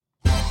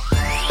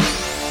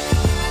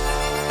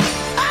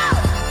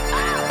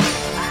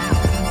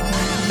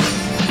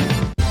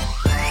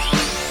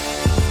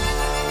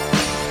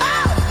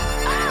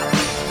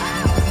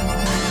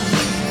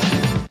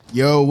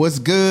Yo, what's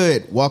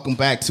good? Welcome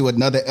back to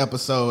another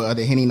episode of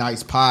the Henny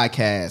Nights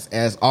podcast.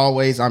 As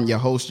always, I'm your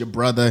host, your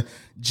brother,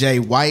 Jay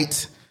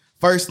White.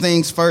 First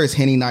things first,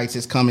 Henny Nights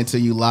is coming to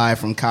you live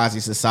from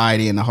Kazi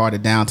Society in the heart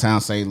of downtown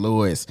St.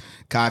 Louis.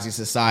 Kazi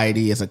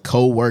Society is a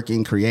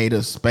co-working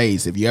creative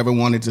space. If you ever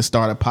wanted to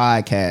start a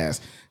podcast,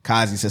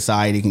 Kazi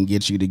Society can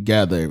get you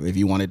together. If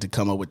you wanted to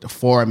come up with the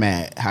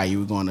format, how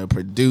you were going to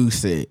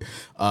produce it.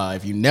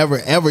 If you never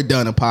ever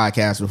done a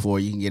podcast before,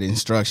 you can get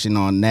instruction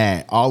on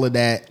that. All of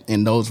that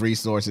and those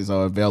resources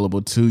are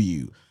available to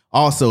you.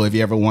 Also, if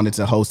you ever wanted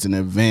to host an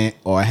event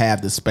or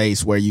have the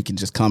space where you can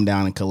just come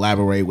down and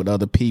collaborate with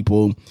other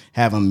people,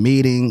 have a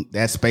meeting,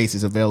 that space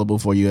is available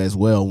for you as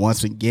well.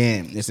 Once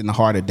again, it's in the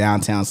heart of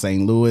downtown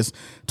St. Louis,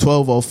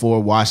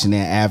 1204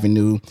 Washington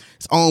Avenue.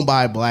 It's owned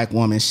by a black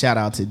woman. Shout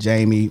out to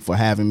Jamie for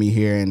having me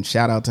here, and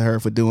shout out to her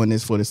for doing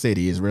this for the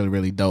city. It's really,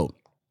 really dope.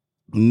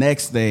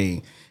 Next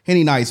thing,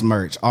 Henny Nights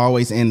merch,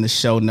 always in the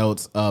show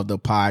notes of the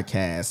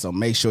podcast. So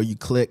make sure you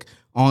click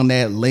on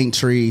that link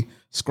tree.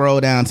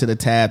 Scroll down to the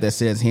tab that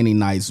says Henny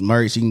Nights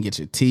merch. You can get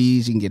your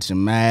tees, you can get your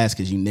masks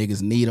because you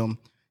niggas need them.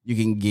 You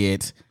can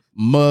get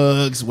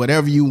mugs,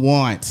 whatever you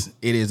want.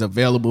 It is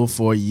available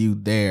for you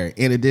there.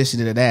 In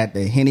addition to that,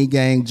 the Henny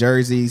Gang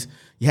jerseys,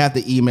 you have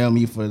to email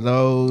me for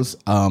those.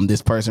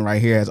 This person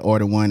right here has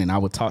ordered one, and I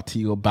will talk to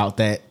you about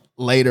that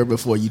later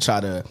before you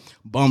try to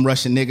bum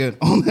rush a nigga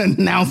on the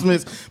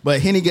announcements. But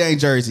Henny Gang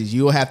jerseys,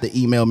 you'll have to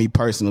email me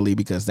personally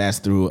because that's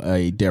through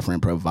a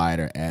different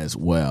provider as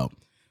well.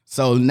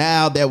 So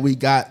now that we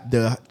got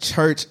the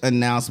church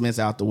announcements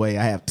out the way,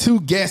 I have two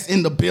guests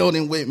in the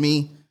building with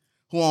me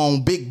who are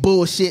on big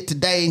bullshit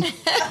today.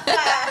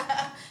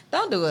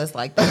 Don't do us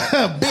like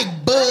that. Big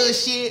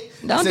bullshit.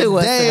 Don't do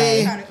us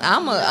today.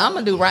 I'm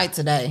gonna do right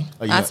today.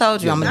 Oh, yeah. I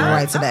told you I'm gonna do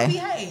right today.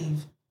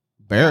 Behave.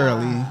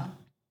 Barely.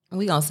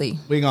 We gonna see.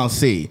 We're going to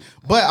see.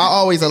 But I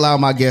always allow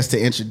my guests to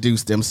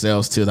introduce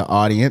themselves to the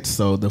audience.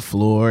 So the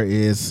floor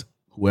is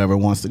whoever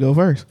wants to go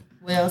first.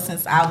 Well,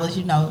 since I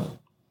was,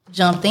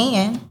 jumped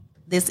in,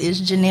 this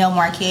is Janelle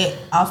Marquette,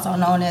 also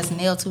known as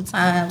Nell Two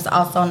Times,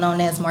 also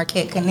known as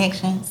Marquette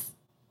Connections.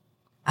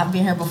 I've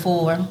been here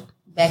before.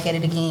 Back at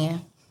it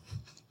again.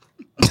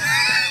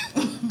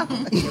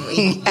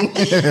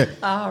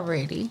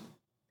 Already.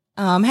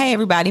 Hey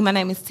everybody, my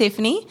name is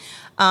Tiffany.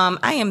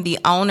 I am the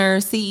owner,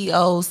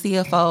 CEO,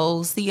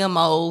 CFO,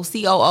 CMO,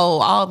 COO,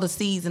 all the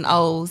C's and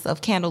O's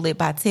of Candlelit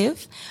by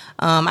Tiff.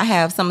 I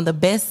have some of the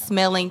best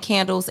smelling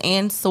candles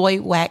and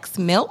soy wax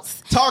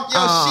melts. Talk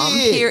your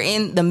shit. Here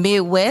in the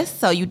Midwest,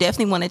 so you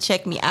definitely want to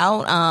check me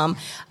out.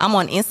 I'm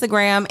on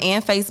Instagram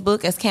and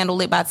Facebook as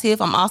Candlelit by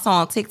Tiff. I'm also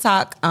on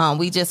TikTok.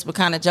 We just were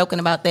kind of joking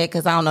about that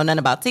because I don't know nothing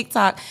about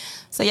TikTok.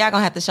 So y'all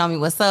gonna have to show me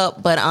what's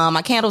up. But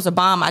my candles are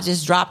bomb. I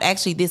just dropped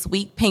actually this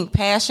week, Pink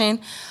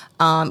Passion.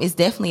 It's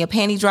definitely a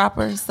panty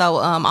dropper. So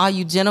all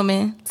you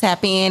gentlemen,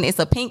 tap in. It's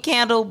a pink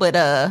candle, but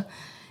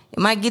it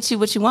might get you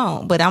what you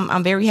want. But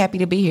I'm very happy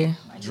to be here.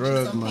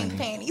 Drug money. Pink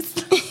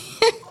panties.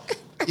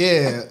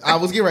 Yeah, I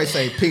was getting ready to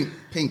say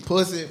pink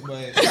pussy,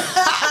 but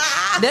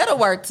That'll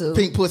work too.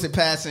 pink pussy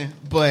passing,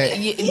 but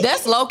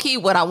That's low key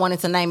what I wanted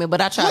to name it,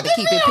 but I tried to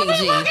keep it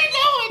PG.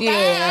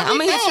 Yeah, I'm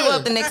gonna hit you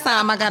up the next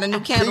time I got a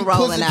new candle pink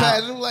rolling pussy out.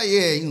 passing. Like,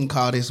 yeah, you can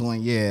call this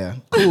one. Yeah,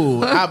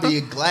 cool. I'll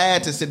be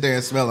glad to sit there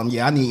and smell them.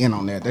 Yeah, I need in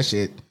on that. That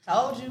shit.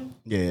 Told you.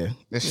 Yeah,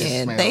 that shit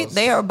Yeah, smells.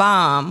 they are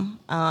bomb.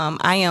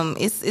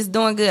 It's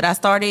doing good. I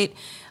started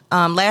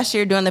last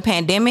year during the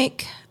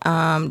pandemic.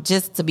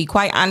 Just to be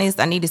quite honest,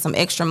 I needed some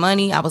extra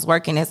money. I was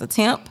working as a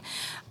temp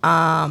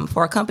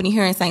for a company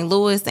here in St.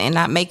 Louis and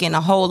not making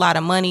a whole lot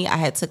of money. I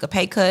had took a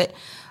pay cut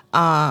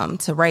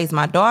to raise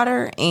my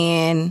daughter,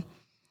 and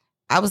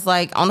I was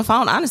like on the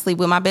phone, honestly,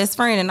 with my best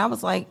friend, and I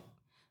was like,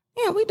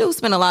 yeah, we do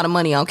spend a lot of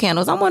money on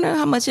candles. I'm wondering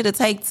how much it'll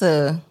take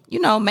to,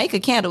 make a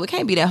candle. It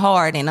can't be that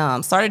hard.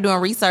 And started doing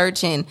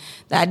research, and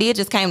the idea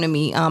just came to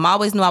me. I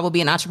always knew I would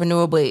be an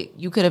entrepreneur, but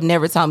you could have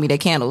never told me that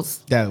candles.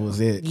 That was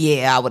it.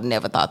 Yeah, I would have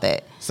never thought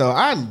that. So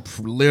I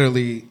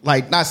literally,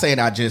 not saying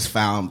I just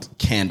found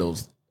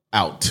candles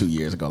out 2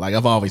 years ago. Like,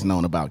 I've always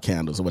known about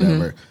candles or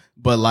whatever.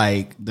 But,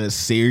 the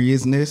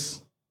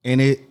seriousness in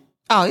it.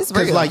 Oh, it's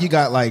real. Because, you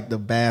got, the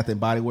Bath and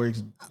Body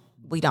Works.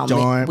 we don't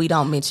Darn. we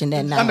don't mention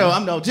that now.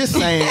 I know. Just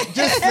saying.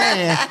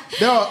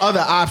 There are other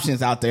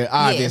options out there,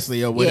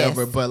 obviously, or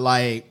whatever. Yes. But,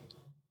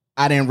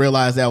 I didn't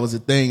realize that was a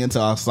thing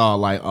until I saw,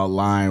 a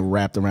line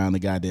wrapped around the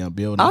goddamn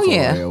building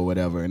or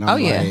whatever. And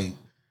I'm like,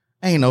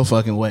 ain't no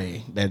fucking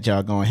way that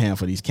y'all going ham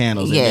for these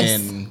candles. Yes.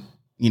 And then,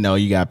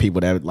 you got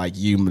people that like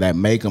you that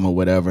make them or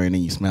whatever, and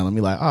then you smell them.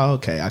 You're like, oh,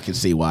 okay, I can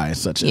see why it's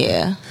such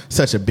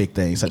a big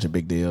thing, such a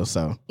big deal.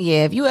 So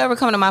yeah, if you ever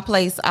come to my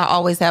place, I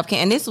always have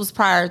and this was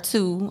prior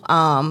to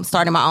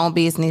starting my own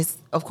business.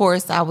 Of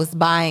course, I was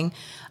buying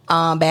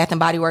Bath and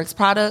Body Works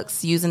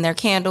products, using their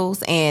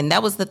candles, and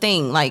that was the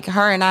thing. Like,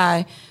 her and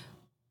I,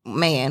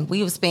 man, we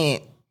have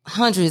spent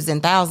hundreds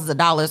and thousands of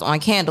dollars on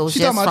candles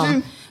She talking about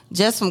you?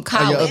 just from Oh,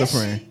 college. your other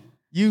friend,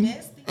 you.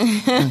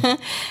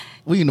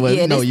 We know,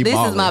 Yeah, we know this, you this is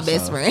ballin', my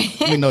best so friend.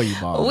 We know you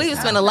ballin'. We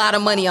spend a lot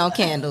of money on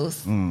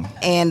candles,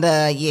 and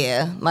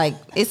yeah, like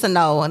it's a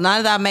no.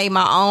 Now that I made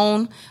my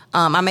own,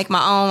 I make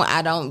my own.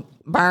 I don't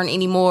burn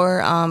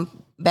anymore.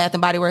 Bath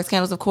and Body Works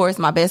candles, of course.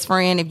 My best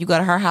friend, if you go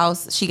to her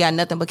house, she got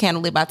nothing but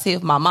Candle Lit by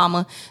Tiff. My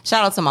mama,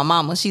 shout out to my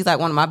mama. She's like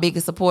one of my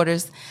biggest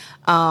supporters.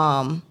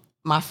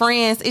 My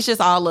friends, it's just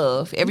all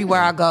love.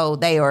 Everywhere I go,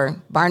 they are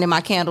burning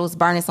my candles,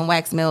 burning some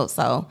wax melt.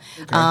 So,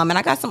 and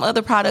I got some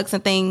other products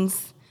and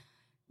things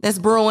that's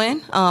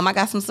brewing. I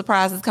got some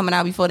surprises coming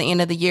out before the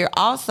end of the year.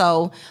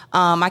 Also,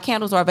 my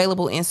candles are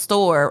available in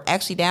store,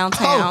 actually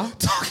downtown. Oh,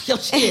 talk your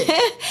shit.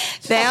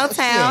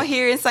 Downtown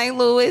here in St.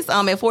 Louis,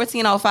 at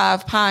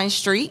 1405 Pine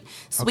Street,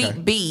 Suite Okay.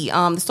 B.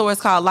 The store is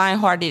called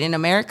Lionhearted in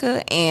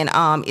America, and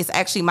it's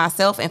actually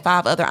myself and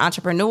 5 other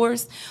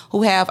entrepreneurs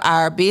who have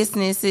our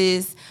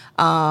businesses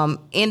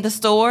in the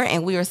store,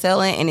 and we are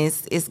selling, and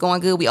it's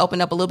going good. We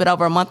opened up a little bit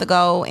over a month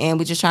ago, and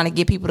we're just trying to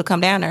get people to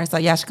come down there. So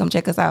y'all should come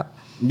check us out.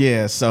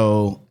 Yeah,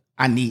 so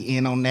I need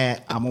in on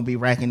that. I'm gonna be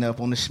racking up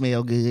on the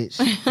smell goods.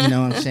 You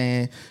know what I'm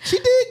saying? She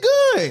did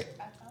good.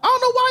 I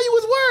don't know why you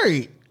was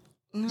worried.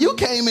 You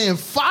came in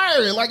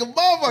firing like a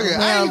motherfucker.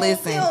 Well, I ain't-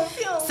 listen.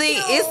 See,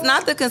 it's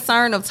not the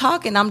concern of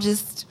talking. I'm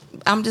just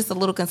a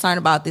little concerned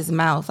about this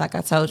mouth. Like I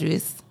told you,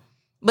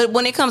 but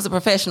when it comes to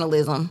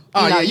professionalism,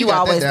 Oh, yeah, you you got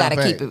that always down got to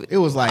pat. keep it. It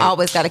was like-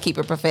 always got to keep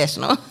it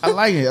professional. I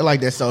like it. I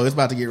like that. So it's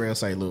about to get real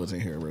St. Louis in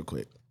here real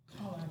quick.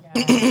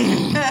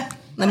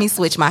 Let me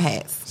switch my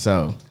hats.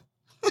 So,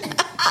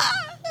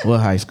 what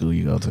high school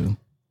you go to?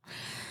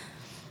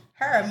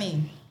 Her or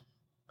me?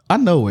 I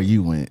know where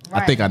you went. I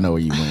Right. think I know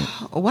where you went.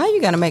 Why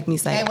you got to make me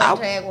say? Gateway I,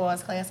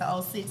 Jaguars class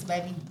of 06,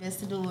 baby. Best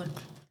to do it.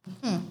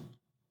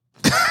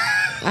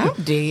 I'm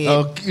dead.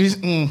 Oh,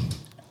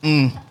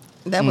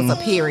 That was a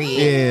period.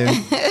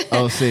 yeah.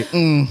 Oh, sick.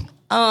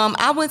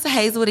 I went to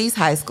Hazelwood East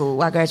High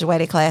School. I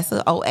graduated class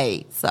of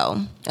 08. So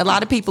a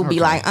lot of people be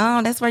like,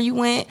 "Oh, that's where you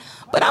went."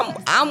 But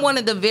I'm one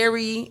of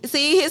the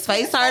see his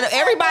face turned up.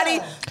 Everybody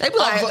they be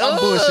like, I'm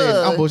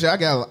bullshitting. I'm "Ugh."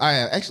 bullshitting. I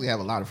actually have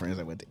a lot of friends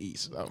that went to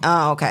East. So.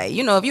 Oh, okay.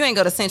 You know, if you ain't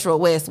go to Central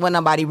West, when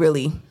nobody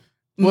really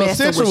Well,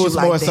 messing with Central you was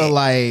like more that. so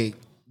like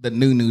the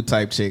new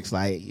type chicks.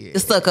 Like, yeah. The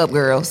stuck up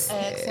girls.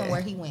 Ask him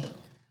where he went.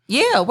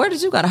 Yeah, where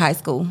did you go to high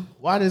school?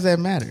 Why does that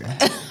matter?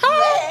 Ask.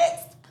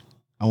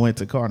 I went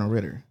to Cardinal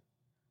Ritter.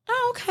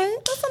 Oh, okay.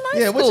 That's a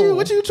nice Yeah, school.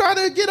 what you trying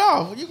to get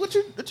off? What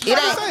you It trying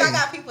ain't- to I say?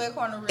 got people at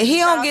Corner Ridge. He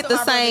don't Shout out get to the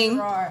my brother same-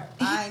 Gerard.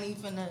 I ain't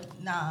even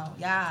no,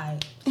 y'all.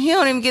 He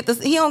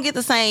don't get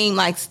the same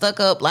like stuck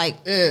up like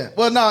Yeah.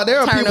 Well, no, there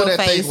are Turn people up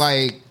that face. think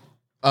like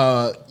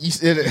you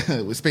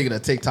said. Speaking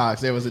of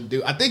TikToks, there was a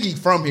dude. I think he's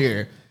from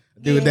here.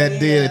 Dude that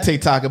did a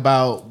TikTok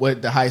about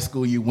what the high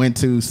school you went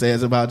to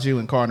says about you,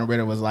 and Cardinal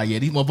Ritter was like, "Yeah,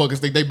 these motherfuckers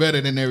think they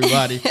better than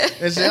everybody."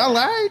 And shit, I'm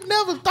like, I ain't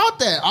never thought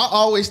that. I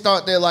always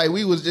thought that like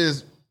we was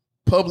just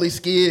public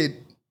skid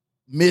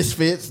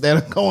misfits that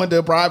are going to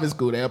a private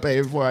school. They'll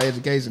pay for our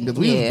education because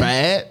we Yeah. was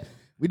bad.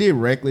 We did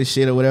reckless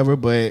shit or whatever,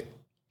 but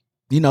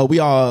you know, we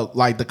all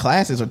like the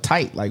classes are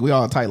tight. Like we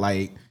all tight.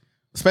 Like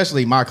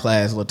especially my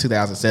class, well,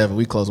 2007.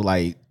 We closed with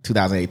like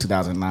 2008,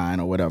 2009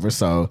 or whatever.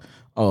 So,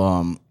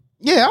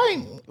 yeah, I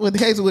ain't with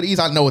Hazelwood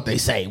East. I know what they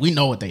say. We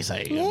know what they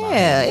say.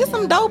 yeah. It's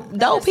some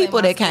dope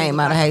people that came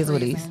out of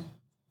Hazelwood East.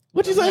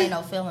 What you There say? ain't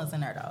no feelings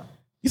in there though.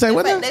 You say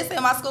what? now? They said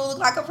my school looked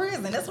like a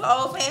prison. That's what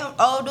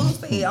old dude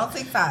said on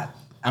TikTok.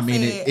 I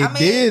mean, said- it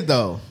did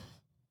though.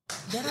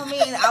 That don't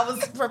mean I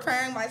was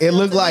preparing myself. It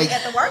looked to be like-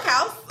 at the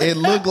workhouse. It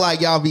looked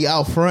like y'all be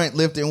out front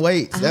lifting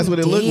weights. That's what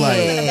it looked in like.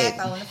 the Yeah. back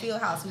though, in the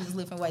field house, we was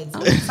lifting weights.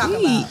 What you talking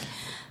Weak. about?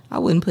 I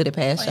wouldn't put it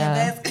past Playing y'all.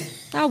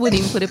 basketball. I wouldn't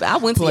even put it. I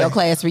went to your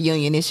class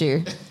reunion this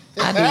year.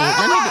 I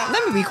did.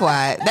 Let me be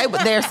quiet.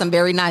 They're some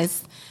very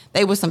nice.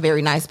 They were some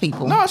very nice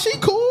people. No, she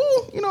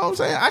cool. You know what I'm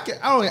saying?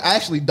 I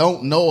actually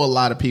don't know a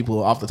lot of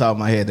people off the top of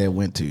my head that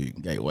went to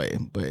Gateway,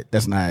 but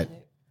that's not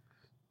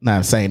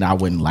saying I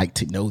wouldn't like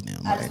to know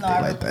them I or just anything know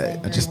I like that.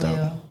 represent I just very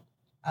don't. well.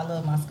 I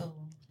love my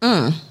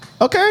school.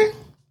 Okay.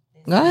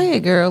 Go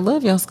ahead, girl.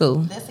 Love your school.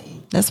 That's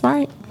it. That's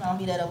right. You don't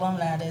be that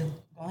alumni that's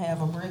gonna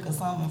have a brick or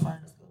something in front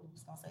of the school.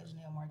 It's gonna say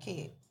Janelle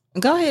Marquette.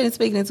 Go ahead and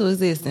speak it into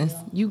existence.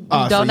 You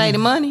So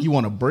donated money. You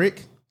want a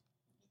brick?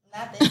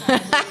 Not that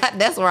kind of brick.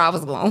 That's where I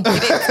was going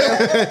with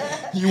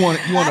it. You want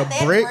Not a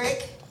that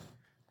brick?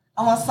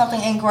 I want something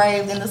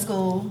engraved in the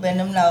school, letting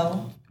them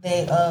know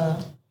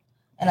that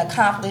an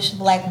accomplished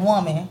black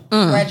woman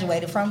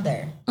graduated from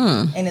there,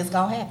 and it's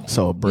gonna happen.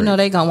 So a brick. You know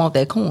they gonna want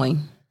that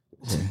coin.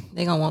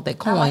 They gonna want that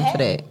coin for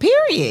that.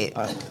 Period.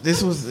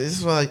 This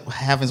is what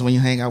happens when you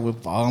hang out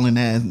with balling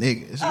ass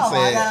niggas. She Oh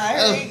my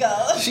God, here we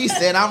go. She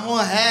said, "I'm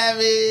gonna have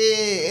it.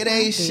 It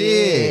ain't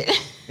shit.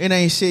 It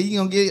ain't shit. You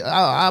gonna get?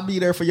 I'll be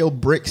there for your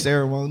brick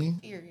ceremony.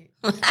 Period.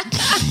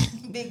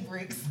 Big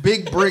bricks.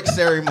 Big brick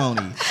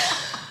ceremony."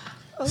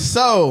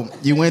 So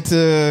you went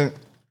to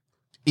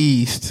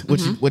East.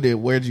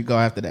 Where'd you go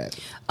after that?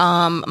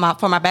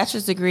 For my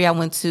bachelor's degree, I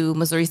went to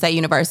Missouri State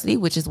University,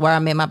 which is where I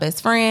met my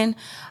best friend.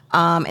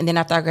 And then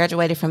after I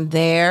graduated from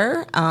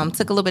there,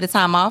 took a little bit of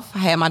time off. I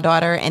had my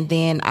daughter, and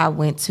then I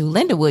went to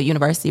Lindenwood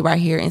University right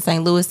here in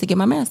St. Louis to get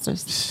my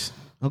master's.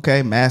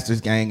 Okay,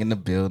 Masters gang in the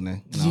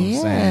building. You know what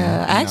I'm saying?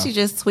 I actually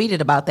just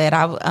tweeted about that.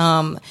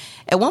 I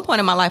at one point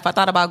in my life, I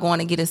thought about going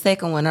to get a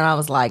second one, and I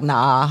was like,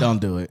 nah. Don't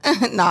do it.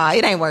 Nah,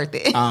 it ain't worth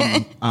it.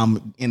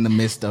 I'm in the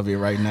midst of it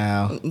right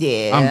now.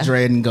 Yeah. I'm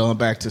dreading going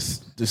back to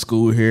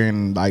school here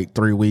in like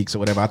 3 weeks or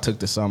whatever. I took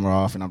the summer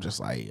off, and I'm just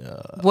like,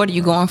 what are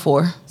you going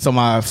for? So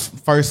my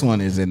first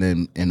one is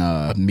in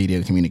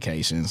media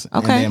communications. Okay.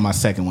 And then my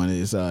second one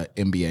is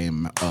MBA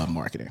in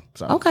marketing.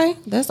 So Okay,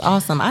 that's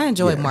awesome. I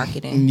enjoyed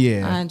marketing.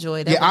 Yeah. I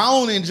enjoyed that. Yeah, I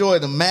don't enjoy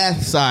the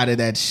math side of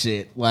that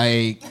shit.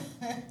 Like,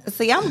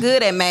 See, I'm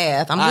good at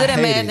math. I'm good at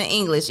hate math it. and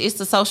English. It's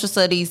the social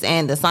studies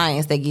and the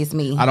science that gets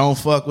me. I don't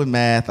fuck with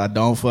math. I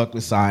don't fuck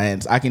with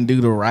science. I can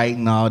do the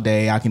writing all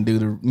day. I can do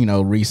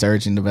the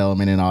research and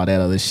development and all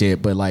that other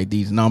shit. But like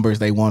these numbers,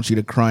 they want you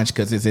to crunch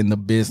because it's in the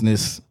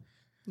business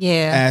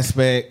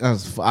aspect.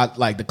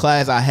 Like the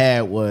class I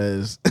had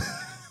was.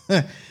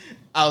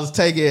 I was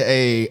taking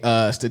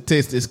a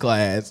statistics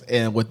class,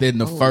 and within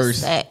the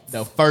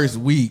first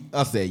week,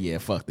 I said, "Yeah,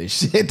 fuck this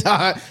shit."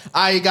 I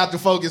ain't got the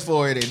focus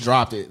for it and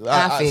dropped it. So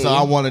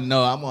I want to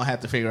know. I'm gonna have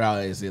to figure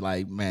out, is it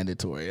like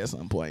mandatory at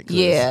some point?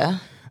 Yeah.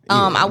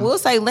 I will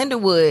say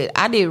Lindenwood,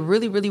 I did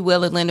really, really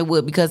well at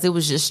Lindenwood because it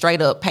was just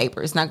straight up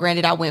papers. Now,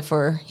 granted, I went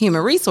for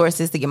human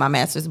resources to get my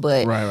master's,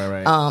 but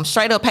right.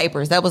 Straight up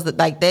papers. That was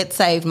that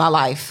saved my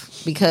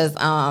life because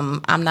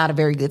I'm not a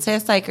very good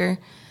test taker.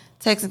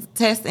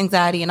 Test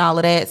anxiety and all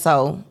of that.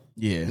 So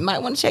you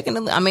might want to check in.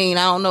 I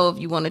don't know if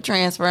you want to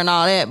transfer and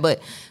all that,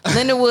 but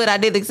Lindenwood, I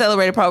did the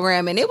accelerated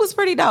program and it was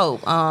pretty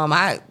dope.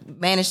 I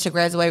managed to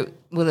graduate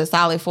with a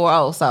solid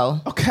 4.0. So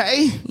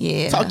okay,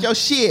 yeah, talk your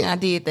shit. I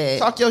did that.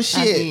 Talk your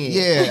shit.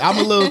 Yeah, I'm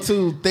a little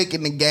too thick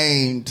in the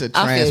game to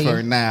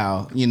transfer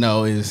now.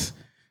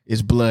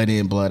 It's blood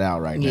in, blood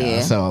out right now.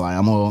 So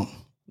like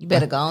You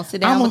better go and sit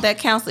down with that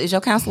counselor. Is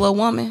your counselor a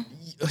woman?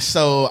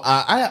 So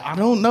I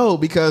don't know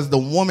because the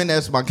woman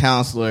that's my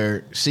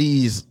counselor,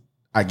 she's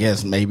I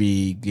guess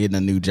maybe getting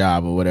a new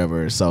job or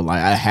whatever. So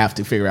like I have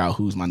to figure out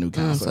who's my new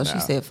counselor. So she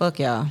said, "Fuck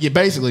y'all." Yeah,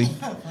 basically.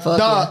 Fuck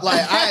Dog,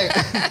 like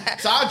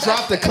I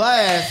dropped the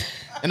class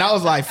and I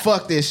was like,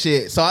 "Fuck this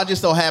shit." So I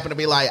just so happened to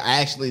be like,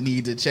 I actually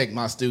need to check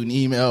my student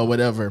email or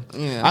whatever.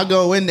 Yeah. I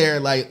go in there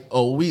like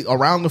a week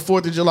around the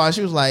 4th of July.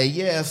 She was like,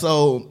 "Yeah,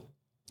 so."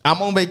 I'm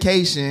on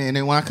vacation, and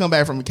then when I come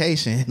back from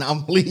vacation,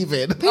 I'm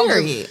leaving.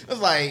 Period. It's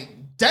like,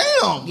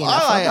 damn. Get the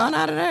fuck on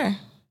out of there.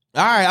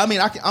 All right. I mean,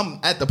 I'm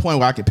at the point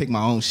where I can pick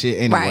my own shit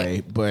anyway.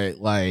 Right. But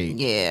like,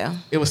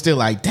 it was still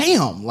like,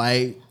 damn.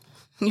 Like,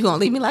 you gonna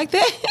leave me like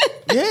that?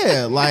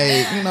 Yeah.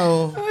 Like,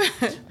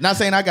 not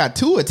saying I got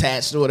too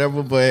attached or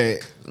whatever, but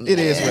it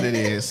is what it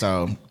is.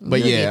 So, but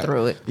You'll get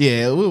through it.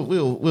 Yeah,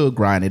 we'll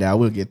grind it out.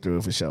 We'll get through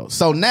it for sure.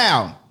 So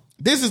now,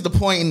 this is the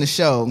point in the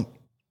show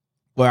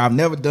where I've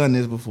never done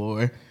this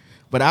before,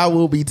 but I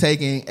will be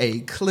taking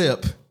a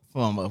clip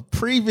from a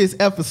previous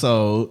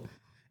episode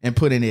and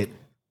putting it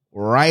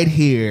right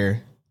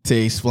here to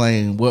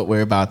explain what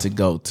we're about to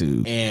go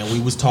to. And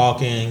we was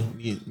talking,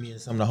 me and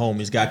some of the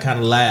homies got kind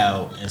of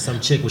loud, and some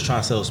chick was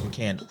trying to sell some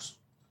candles.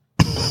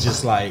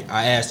 Just like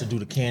I asked to do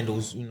the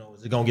candles,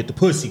 is it gonna get the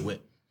pussy wet?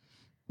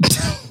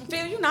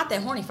 Phil, you're not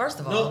that horny, first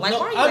of all. No, why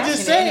are you I'm asking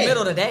just that in saying. the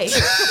middle of the day? It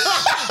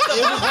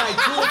was like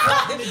 2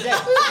 o'clock in the day.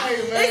 Exactly,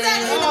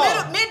 in the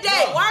middle,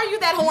 midday. Why are you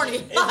that horny?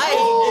 It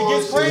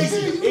gets crazy.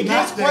 It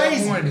gets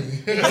crazy.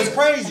 It gets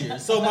crazier.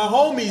 So my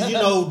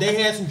homies,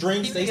 they had some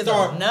drinks. They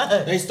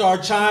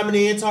start chiming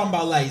in, talking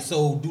about like,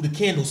 so do the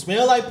candles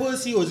smell like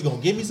pussy, or is it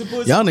gonna give me some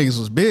pussy? Y'all niggas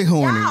was big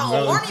horny.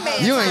 Horny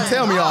man. You ain't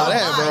tell me all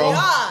that, bro.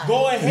 God.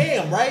 Going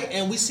ham, right?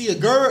 And we see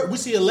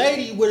a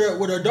lady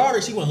with her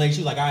daughter. She wasn't lady, she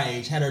was like our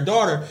age, had her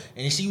daughter,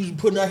 and she was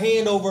putting her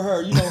hand over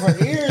her,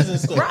 her ears and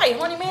stuff. Right,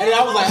 horny man. And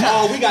I was like,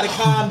 oh, we gotta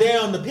calm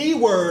down the P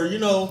word,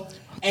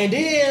 And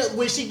then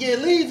when she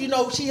leave,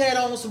 she had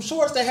on some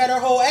shorts that had her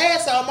whole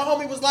ass out. My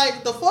homie was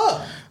like, the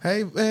fuck?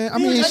 Hey man, I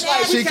mean,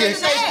 she got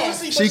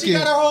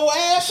her whole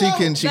ass out.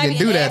 She can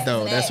do that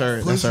though. That's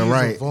her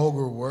right. A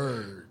vulgar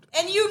word.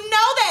 And you know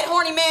that,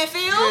 horny man,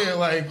 Phil. Yeah,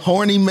 like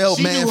horny melt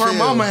she man. Knew her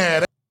mama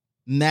had.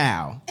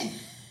 Now.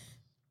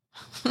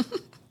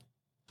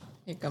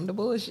 Here come the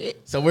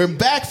bullshit. So we're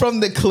back from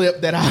the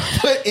clip that I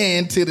put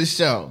into the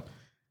show.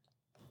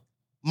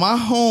 My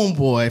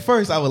homeboy,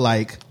 first I would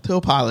like to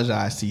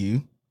apologize to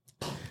you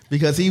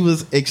because he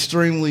was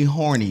extremely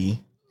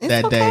horny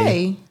that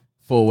day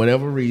for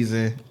whatever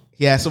reason.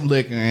 He had some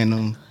liquor in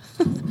him.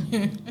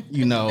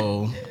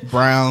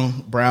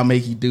 Brown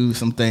make you do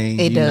some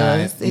things it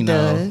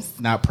does.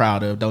 Not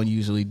proud of, don't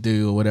usually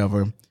do or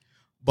whatever.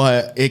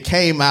 But it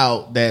came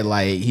out that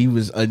like he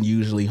was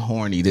unusually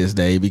horny this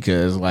day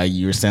because like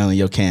you were selling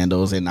your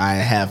candles, and I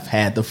have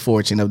had the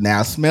fortune of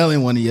now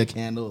smelling one of your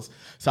candles.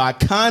 So I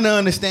kind of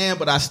understand,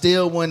 but I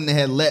still wouldn't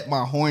have let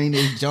my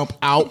horniness jump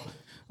out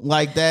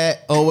like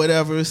that or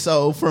whatever.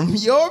 So from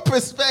your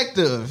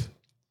perspective,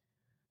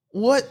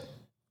 what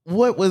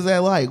was that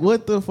like?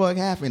 What the fuck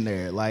happened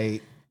there?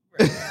 Like,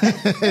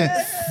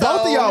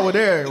 both of y'all were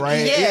there,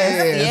 right?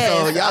 Yes.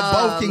 So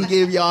y'all both can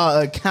give y'all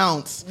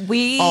accounts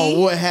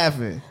on what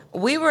happened.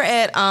 We were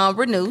at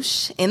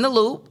Renouche in the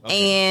Loop,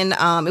 and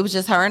it was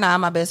just her and I,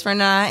 my best friend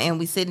and I, and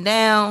we sitting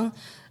down,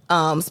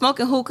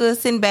 smoking hookah,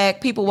 sitting back,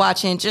 people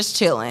watching, just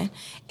chilling.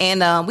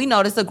 And we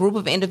noticed a group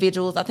of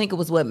individuals, I think it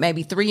was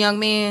maybe 3 young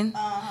men?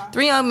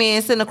 3 young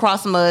men sitting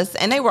across from us,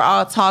 and they were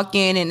all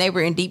talking, and they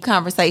were in deep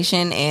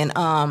conversation, and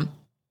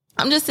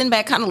I'm just sitting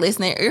back kind of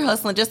listening, ear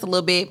hustling just a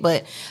little bit,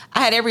 but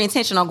I had every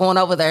intention on going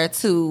over there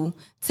to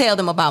tell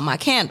them about my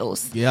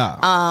candles.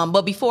 Yeah.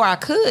 But before I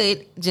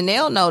could,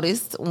 Janelle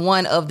noticed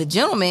one of the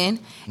gentlemen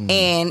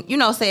and,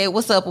 said,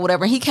 what's up or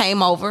whatever. He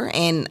came over,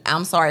 and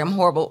I'm sorry, I'm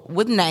horrible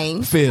with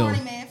names. Phil.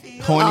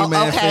 Horny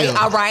man okay, Phil.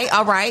 all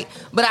right.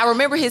 But I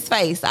remember his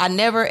face. I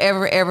never,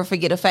 ever, ever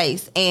forget a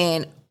face.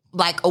 And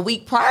like a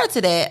week prior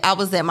to that, I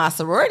was at my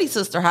sorority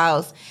sister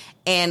house,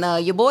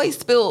 and your boy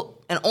spilled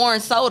an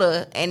orange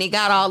soda, and it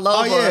got all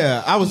over. Oh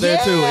yeah, I was there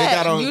too. It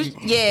got on.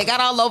 It got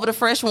all over the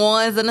fresh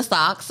ones and the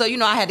socks. So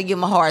I had to give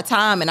him a hard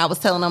time, and I was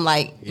telling him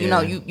like, you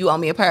owe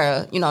me a pair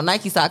of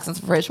Nike socks and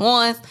some fresh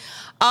ones.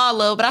 All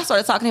love, but I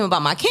started talking to him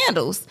about my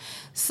candles.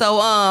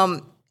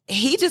 So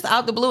he just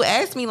out the blue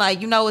asked me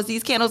like, is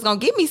these candles gonna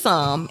give me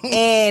some?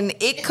 And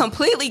it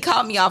completely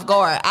caught me off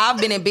guard. I've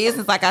been in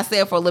business, like I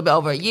said, for a little bit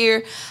over a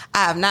year.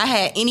 I've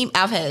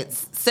had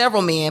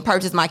several men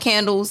purchase my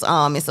candles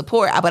in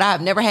support, but I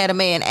have never had a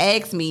man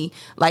ask me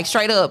like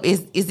straight up,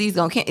 is these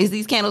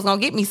candles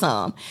gonna get me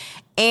some?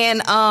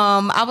 And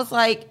I was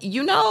like, they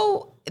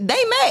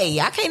may.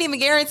 I can't even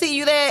guarantee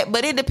you that,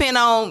 but it depends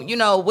on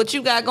what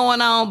you got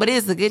going on. But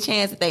it's a good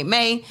chance that they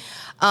may.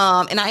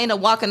 And I ended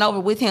up walking over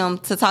with him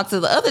to talk to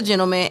the other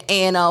gentleman,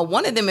 and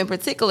one of them in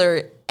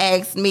particular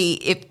asked me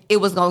if it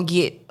was gonna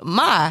get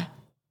my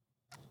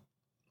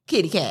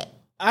kitty cat.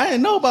 I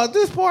didn't know about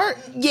this part.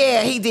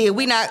 Yeah, he did.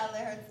 We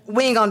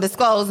ain't gonna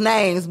disclose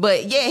names,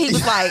 but yeah, he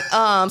was like,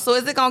 so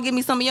is it gonna give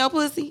me some of your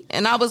pussy?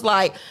 And I was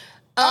like,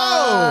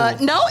 no,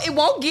 it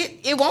won't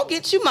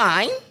get you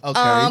mine.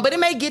 Okay. But it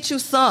may get you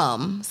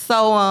some.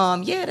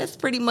 So that's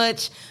pretty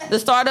much the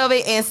start of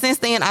it. And since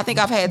then, I think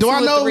I've had Do 2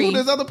 I or know 3. who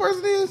this other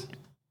person is?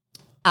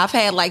 I've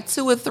had like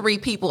 2 or 3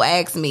 people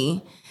ask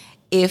me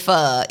if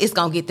it's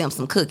gonna get them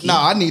some cookies. No,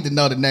 I need to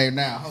know the name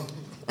now.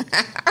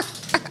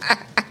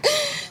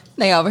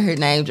 They over here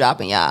name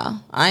dropping, y'all.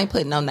 I ain't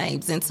putting no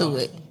names into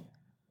it.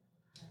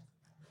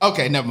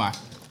 Okay, never mind.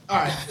 All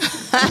right.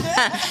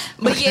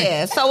 But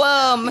yeah, so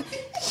I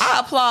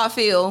applaud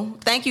Phil.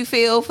 Thank you,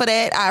 Phil, for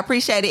that. I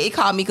appreciate it. It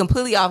caught me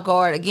completely off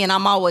guard. Again,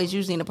 I'm always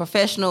usually in a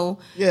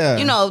professional,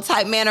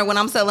 type manner when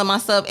I'm selling my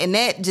stuff, and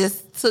that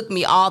just took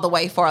me all the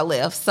way far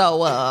left.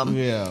 So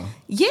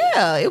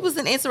yeah, it was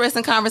an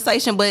interesting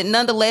conversation, but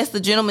nonetheless, the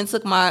gentleman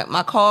took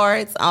my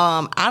cards.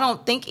 I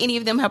don't think any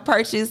of them have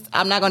purchased.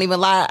 I'm not gonna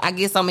even lie. I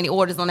get so many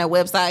orders on their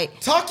website.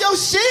 Talk your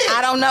shit.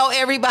 I don't know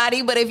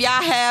everybody, but if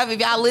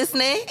y'all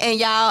listening and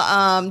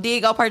y'all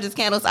did go purchase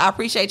candles, I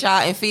appreciate y'all.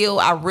 And Phil,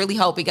 I really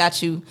hope it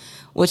got you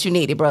what you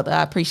needed, brother.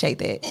 I appreciate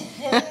that.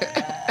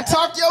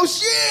 Talk your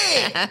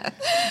shit.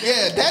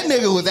 Yeah, that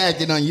nigga was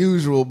acting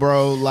unusual,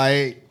 bro.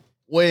 Like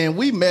when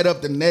we met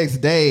up the next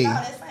day. No,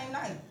 that same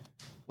night.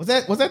 Was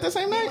that the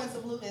same night? We went to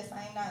Blue that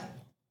same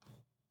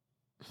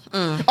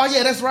night. Oh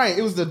yeah, that's right.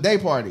 It was the day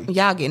party.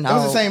 Y'all getting That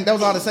old. was the same. That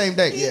was all the same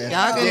day. Yeah,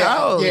 Y'all getting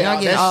old. Yeah,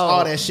 Y'all getting old.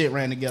 all that shit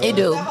ran together. It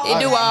do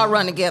all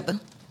run together.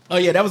 Oh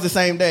yeah, that was the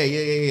same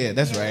day. Yeah.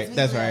 That's right.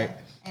 That's right.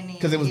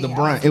 Because it was the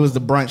brunch. It was the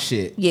brunch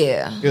shit.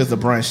 Yeah. It was the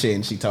brunch shit,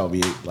 and she told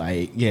me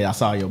like, yeah, I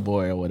saw your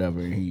boy or whatever.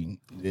 And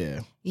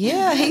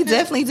Yeah, he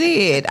definitely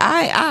did.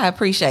 I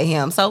appreciate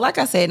him. So like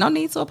I said, no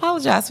need to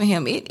apologize for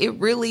him. It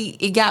really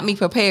got me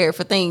prepared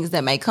for things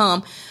that may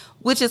come,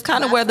 which is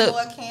kind of where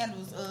more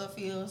candles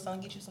feel, so I'll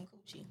get you some coochie.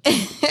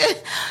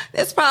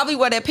 that's probably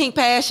where that pink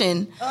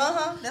passion.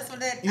 That's what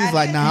that. he was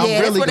like, nah, I'm Yeah,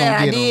 really that's where gonna that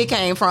get idea him.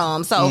 came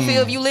from. So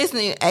Phil, if you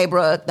listening, hey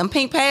bro, them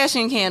pink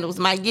passion candles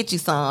might get you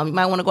some. You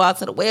might want to go out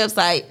to the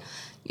website,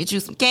 get you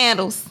some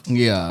candles.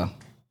 Yeah.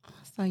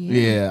 So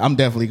Yeah, I'm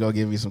definitely gonna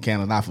give you some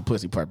candles, not for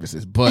pussy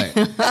purposes, but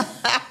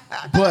I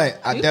You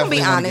can definitely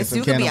be wanna honest. Get some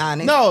You can be candles.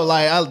 honest. No,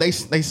 like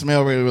they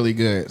smell really really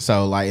good.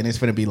 So like, and it's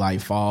gonna be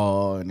like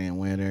fall and then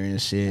winter and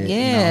shit. Yeah,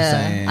 you know what I'm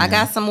saying? I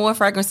got some more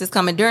fragrances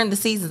coming during the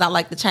seasons. I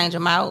like to change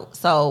them out,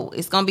 so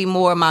it's gonna be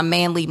more of my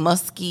manly,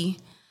 musky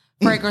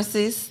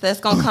fragrances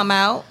that's gonna come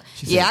out.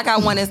 Yeah, I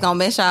got one that's gonna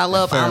mess y'all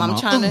up. I'm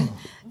trying to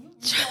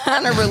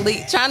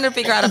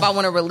figure out if I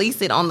want to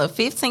release it on the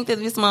 15th of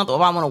this month or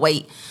if I want to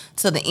wait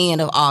till the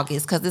end of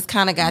August, because it's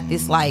kind of got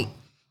this like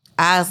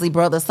Isley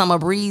Brothers summer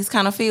breeze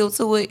kind of feel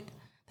to it.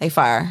 They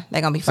fire.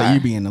 They gonna be fire. So you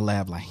be in the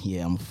lab like,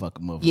 yeah, I'm gonna fuck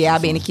them up. Yeah, I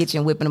be in the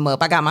kitchen whipping them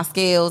up. I got my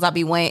scales. I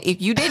be weighing.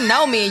 If you didn't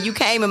know me and you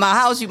came in my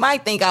house, you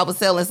might think I was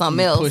selling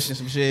something else. Pushing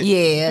some shit.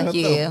 Yeah, What the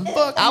yeah.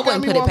 fuck? I You got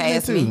wouldn't me put it walking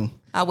past into? me.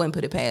 I wouldn't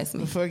put it past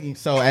me. Fucking.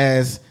 So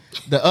as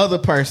the other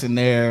person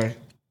there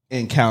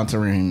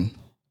encountering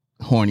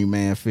horny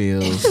man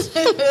feels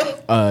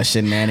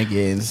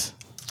shenanigans.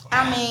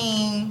 I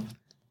mean,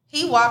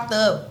 he walked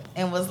up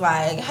and was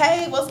like,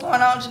 "Hey, what's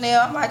going on,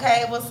 Janelle?" I'm like,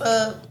 "Hey, what's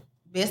up?"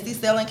 Bestie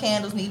selling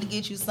candles, need to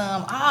get you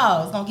some.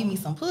 Oh, it's gonna give me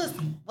some pussy.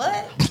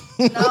 What?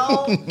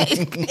 No,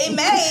 it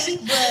may,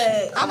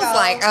 but I was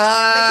like,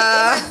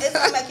 it's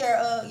gonna make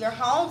your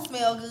home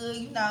smell good.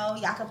 You know,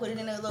 y'all can put it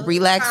in a little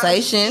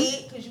relaxation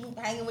because you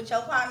hanging with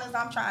your partners.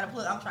 I'm trying to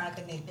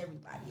connect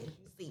everybody, as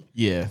you see.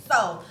 Yeah.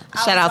 So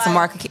shout out to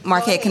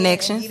Marquette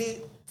Connections. Get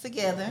it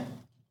together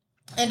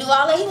and do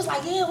all that. He was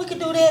like, yeah, we could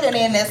do that. And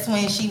then that's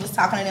when she was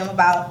talking to them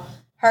about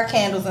her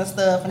candles and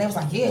stuff, and they was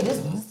like, yeah, this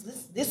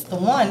is the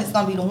one. This is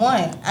gonna be the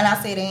one. And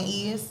I said, it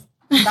is.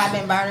 I've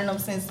been burning them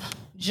since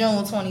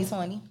June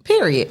 2020.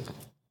 Period.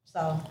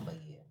 So, but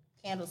yeah,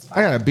 candles.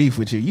 I got a beef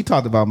with you. You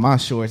talked about my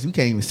shorts. You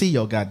can't even see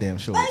your goddamn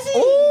shorts.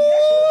 Ooh.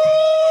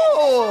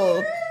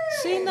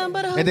 She nothing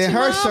but a And then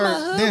her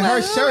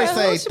shirt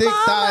say thick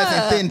thighs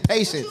and thin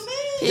patience.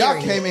 Y'all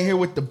came in here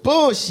with the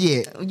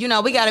bullshit. You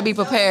know, we got to be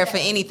prepared for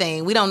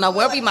anything. We don't know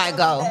where we might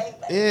go.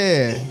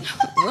 Yeah.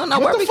 We don't know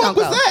where we gonna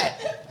go. What the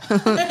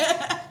fuck was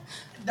that?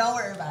 Don't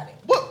worry about it.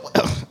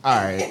 What? All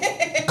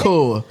right.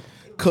 Cool.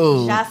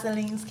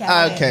 Jocelyn's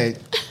cabinet.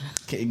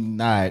 Okay.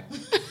 Not.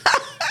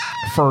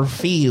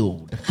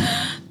 Fulfilled.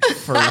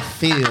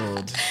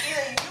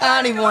 I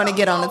don't even want to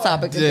get on the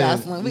topic of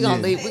Jocelyn. We're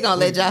gonna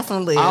let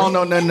Jocelyn live. I don't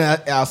know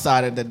nothing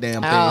outside of the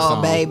damn thing.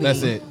 Oh, baby.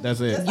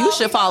 That's it. You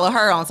should follow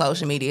her on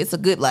social media. It's a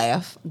good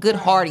laugh. Good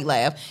hearty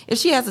laugh. If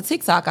she has a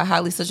TikTok, I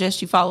highly suggest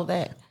you follow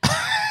that.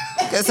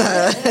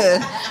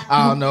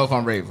 I don't know if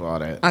I'm ready for all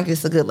that. I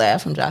guess a good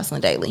laugh from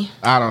Jocelyn Daly.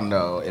 I don't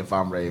know if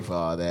I'm ready for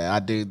all that. I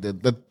do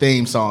the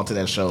theme song to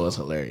that show is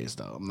hilarious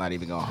though. I'm not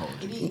even gonna hold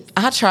it.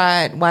 I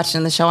tried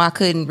watching the show. I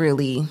couldn't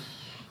really.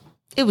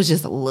 It was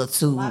just a little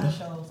too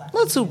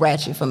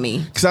ratchet for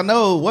me. Cause I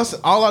know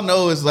all I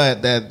know is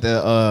that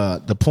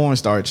the porn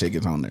star chick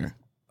is on there.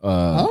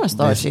 Porn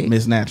star chick,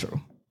 Miss Natural.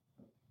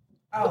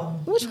 Oh,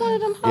 which one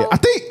of them? Yeah, I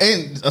think,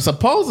 and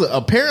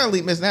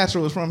apparently Miss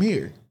Natural is from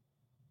here.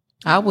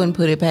 I wouldn't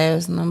put it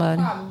past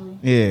nobody. probably.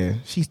 Yeah,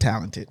 she's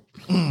talented.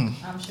 I'm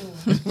sure.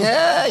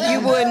 Yeah,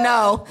 you wouldn't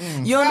know.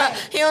 You don't know.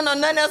 He don't know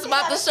nothing else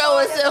about the show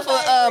except for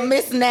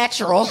Miss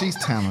Natural. She's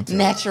talented.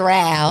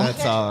 Natural.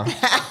 That's all.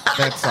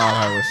 That's all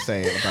I was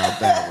saying about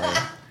that one.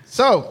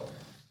 So,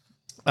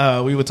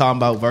 we were talking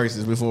about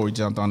verses before we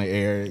jumped on the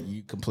air.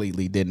 You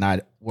completely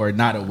were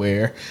not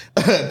aware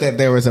that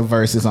there was a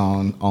verses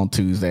on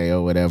Tuesday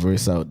or whatever.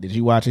 So, did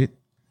you watch it?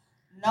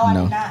 No, I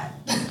did not.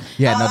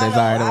 You had no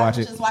desire to watch I was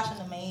it? just watching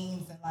the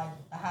memes and like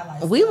the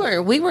highlights.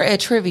 We were at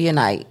trivia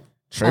night.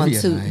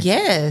 Trivia night?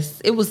 Yes,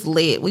 it was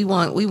lit. We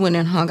went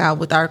and hung out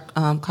with our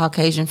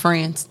Caucasian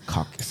friends.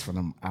 Caucus from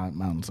the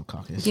mountains of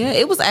Caucus. Yeah,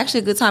 it was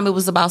actually a good time. It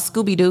was about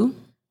Scooby Doo.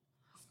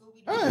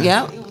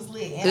 Yeah, It was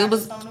lit.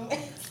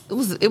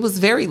 it was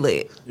very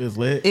lit. It was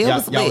lit. It y'all,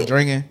 was y'all lit. were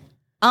drinking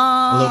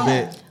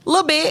a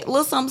little bit.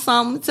 Little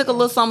something. We took a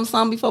little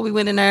something before we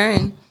went in there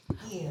and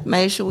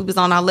made sure we was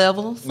on our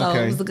level. So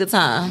it was a good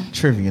time.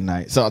 Trivia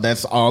night. So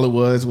that's all it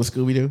was with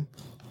Scooby Doo.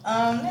 They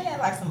had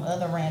like some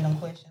other random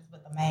questions,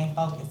 but the main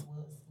focus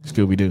was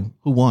Scooby Doo.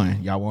 Who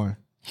won? Y'all won.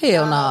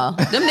 Hell no.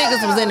 Them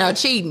niggas was in there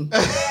cheating. yeah,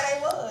 they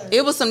was.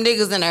 It was some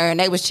niggas in there and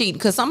they was cheating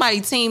because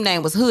somebody's team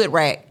name was Hood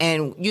Rat,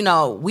 and you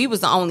know we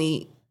was the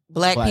only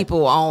black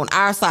people on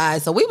our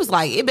side, so we was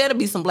like, it better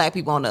be some black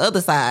people on the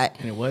other side.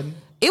 And it wasn't.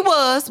 It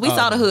was. We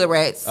saw the Hood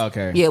Rats.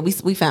 Okay. Yeah, we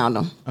found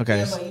them. Okay.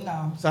 Yeah, but you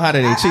know. So how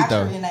did they cheat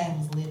though? Your name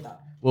was lit though.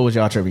 What was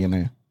y'all trivia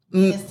name?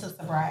 Menace to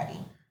sobriety.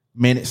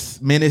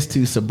 Menace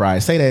to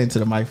sobriety. Say that into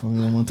the mic for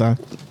me one more time.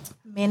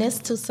 Menace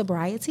to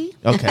sobriety.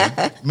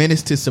 Okay.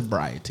 Menace to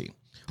sobriety.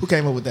 Who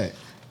came up with that?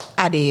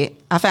 I did.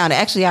 I found it.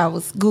 Actually, I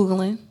was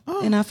Googling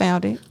and I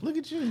found it. Look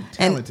at you.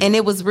 And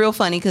it was real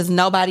funny because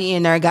nobody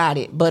in there got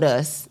it but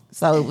us.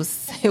 So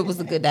it was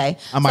a good day.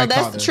 I might so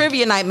call that's that.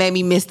 trivia night made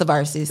me miss the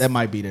verses. That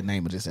might be the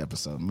name of this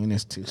episode.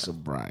 Menace to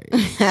sobriety.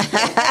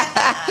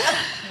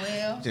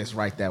 Well, Just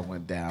write that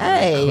one down.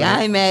 Hey,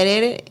 I ain't mad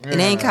at it. It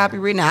ain't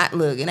copywritten.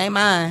 Look, it ain't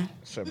mine.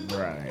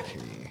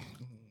 Sobriety.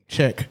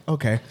 Check.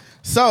 Okay.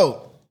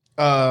 So,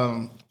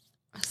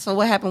 So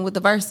what happened with the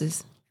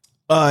verses?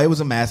 it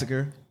was a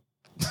massacre.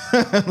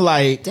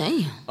 Like,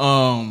 Damn.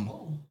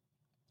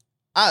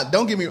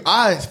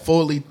 I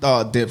fully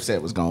thought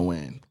Dipset was gonna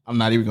win. I'm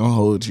not even gonna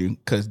hold you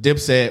because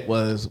Dipset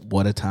was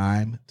what a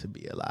time to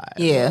be alive.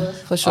 Yeah,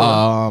 for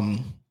sure.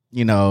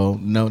 You know,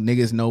 no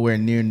niggas nowhere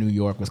near New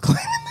York was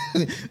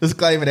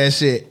claiming that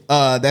shit.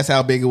 That's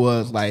how big it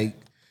was. Like,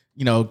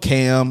 you know,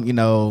 Cam, you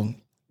know,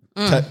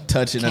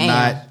 touching Cam. a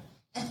knot.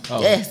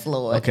 Oh, Yes,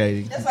 Lord.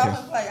 okay. that's all I'm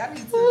gonna play. I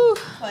need to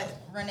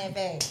run that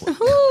back.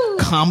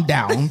 Calm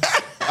down.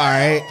 All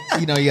right.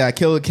 You know, you got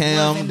Killer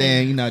Cam.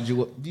 Then, you know,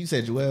 you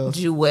said Jewels.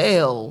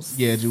 Jewels.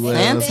 Yeah, Jewels.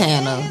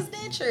 Santana. His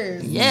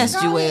dentures. Yes,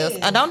 Go Jewels.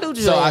 ahead. I don't do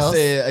Jewels. So I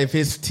said, if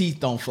his teeth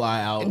don't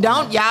fly out.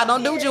 Don't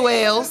do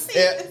Jewels.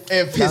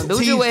 If his Don't do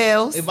teeth,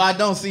 Jewels. if I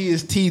don't see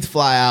his teeth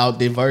fly out,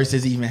 the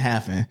verses even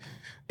happen.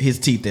 His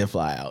teeth did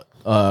fly out.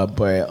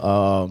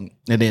 And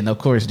then of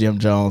course Jim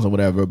Jones or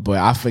whatever. But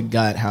I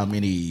forgot how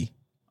many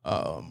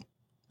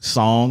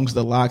songs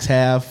the Locks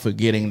have,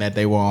 forgetting that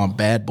they were on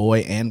Bad Boy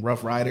and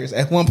Rough Riders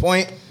at one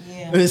point.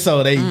 Yeah. Yeah.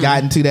 So they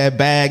got into that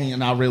bag,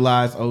 and I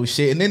realized, oh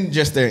shit. And then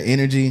just their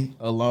energy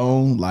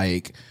alone,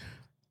 like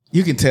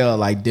you can tell,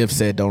 like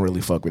Dipset don't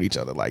really fuck with each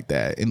other like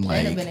that. And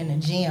They'd have like been in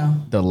the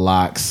gym. the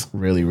Locks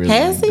really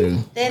Has he? do.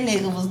 That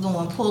nigga was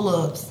doing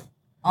pull-ups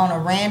on a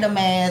random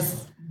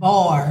ass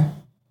bar,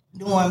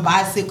 doing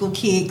bicycle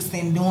kicks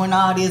and doing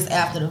all this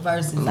after the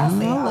verses. I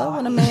said, I love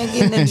when a man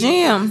get in the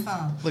gym.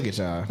 Look at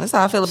y'all. That's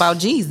how I feel about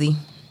Jeezy.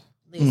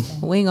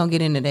 Listen, We ain't gonna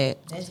get into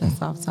that.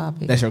 That's off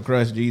topic. That's your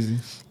crush, Jeezy.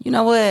 You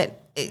know what?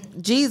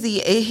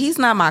 Jeezy, he's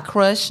not my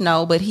crush,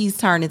 no, but he's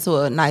turned into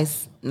a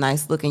nice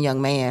looking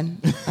young man.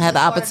 I had the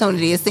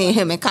opportunity of seeing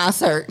him in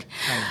concert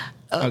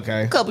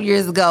Okay. a couple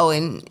years ago,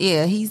 and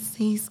yeah,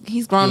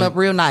 he's grown up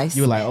real nice.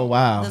 You were like, oh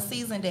wow, the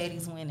season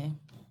daddy's winning.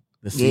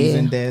 the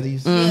season Yeah.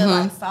 daddies. Yeah,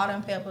 like salt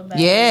and pepper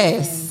babies.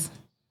 Yes.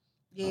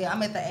 And, yeah,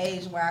 I'm at the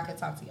age where I can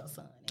talk to your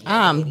son.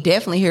 I'm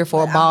definitely here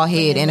for a But bald I'm head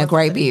really and a more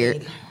gray for the beard.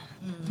 daddy.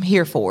 I'm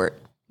here for it.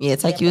 Yeah,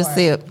 take you a That part.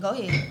 sip. Go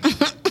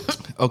ahead.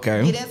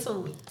 Okay. Get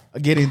into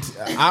it. Get into.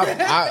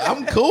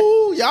 I'm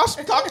cool. Y'all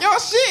talk y'all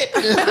shit.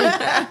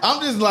 I'm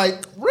just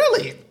like,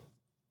 really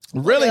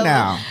Whatever.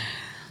 now.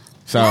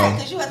 So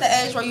Because you at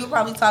the age where you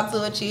probably talk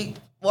to a chick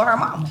or her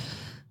mama.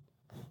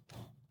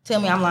 Tell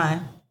me I'm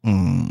lying.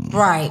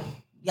 Right.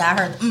 Y'all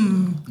heard.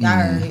 Y'all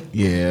heard it.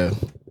 yeah,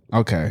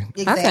 okay. I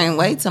Exactly. can't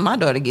wait till my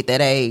daughter get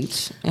that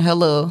age and her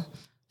little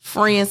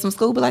friends from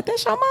school be like,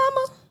 "That's your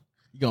mama."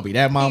 You gonna be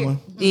that mama?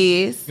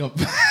 Yes. You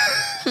gonna,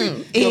 you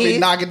gonna be Is.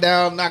 knocking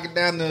down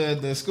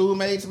the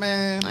schoolmates,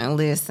 man. And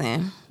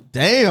listen,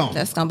 Damn.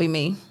 that's gonna be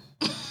me.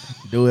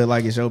 Do it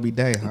like it's your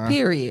day, huh?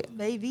 Period.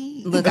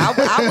 Baby. Look,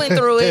 I went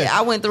through it.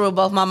 I went through it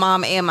both my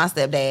mom and my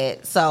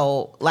stepdad.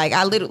 So, like,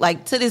 I literally,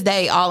 like, to this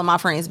day, all of my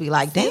friends be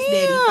like, His daddy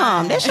 "Damn,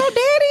 fine." that's your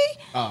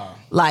daddy."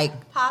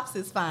 Like, Pops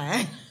is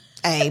fine.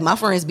 hey, my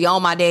friends be on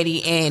my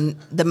daddy, and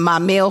my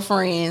male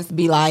friends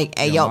be like,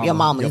 "Hey, your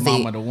mama is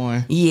mama it." the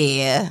one.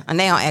 Yeah, and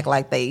they don't act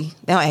like they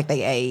don't act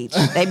their age.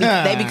 They be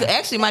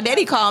actually. My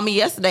daddy called me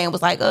yesterday and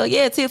was like,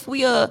 yeah, Tiff,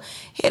 we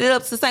headed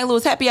up to St.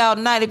 Louis Happy Hour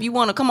tonight. If you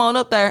want to come on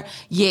up there,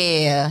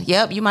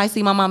 yep, you might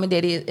see my mom and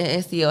daddy at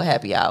STL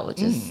Happy Hour.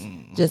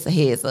 Just a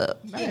heads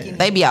up.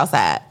 They be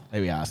outside. They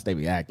be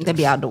active. They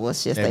be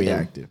outdoors. Just They they be do.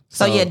 active.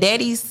 So So- yeah,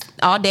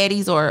 all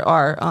daddies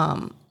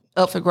are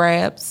up for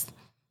grabs.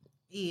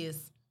 Is.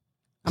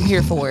 I'm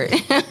here for it.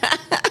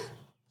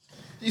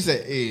 You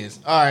said is.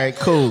 All right,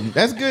 cool.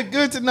 That's good.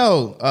 Good to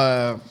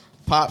know.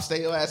 Pop,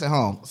 stay your ass at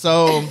home.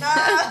 So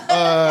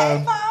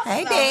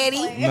Hey,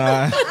 daddy.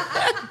 nah.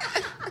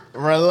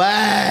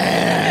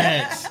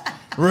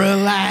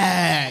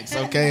 Relax,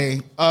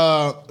 okay.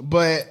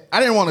 But I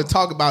didn't want to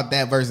talk about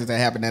that versus that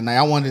happened that night.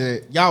 I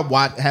wanted to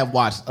have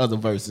watched other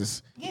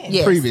verses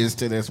Yes. previous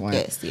to this one.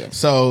 Yes.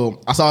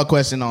 So I saw a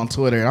question on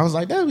Twitter and I was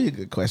like, that'd be a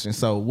good question.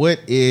 So what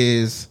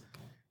is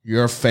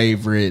your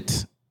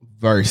favorite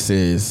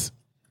verses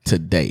to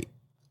date?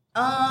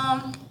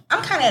 I'm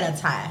kind of at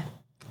a tie.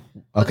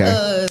 Okay.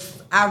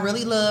 Because I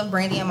really love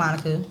Brandy and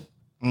Monica.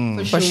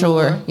 For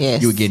sure.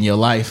 Yes. You were getting your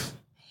life.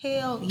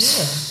 Hell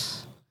yeah.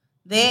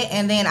 That,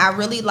 and then I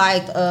really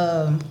liked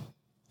Jonte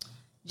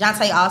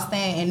Austin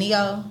and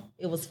Neo.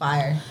 It was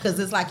fire. Because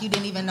it's like you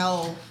didn't even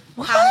know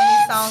how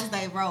many songs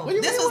they wrote. What do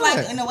you This mean was what?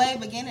 like in the way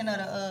beginning of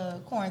the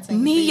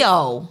quarantine.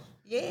 Neo.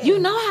 Yeah. You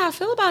know how I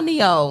feel about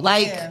Neo.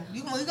 Like, Yeah.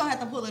 We're going to have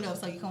to pull it up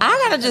so you can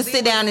I gotta just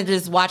sit down and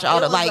just watch all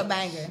it the was like. a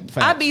banger.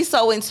 I be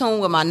so in tune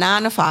with my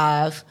 9 to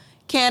 5,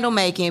 candle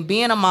making,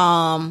 being a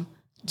mom,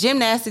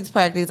 gymnastics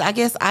practice. I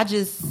guess I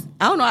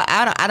don't know.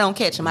 I don't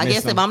catch them. I Miss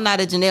guess them. if I'm not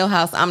at Janelle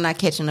House, I'm not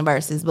catching the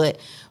verses. But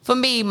for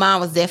me, mine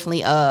was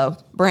definitely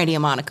Brandy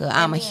and Monica.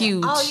 I'm a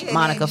huge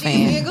Monica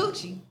Me and fan.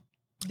 Gucci.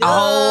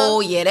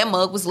 Oh yeah, that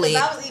mug was lit.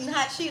 I was eating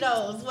hot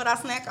Cheetos. What I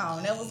snack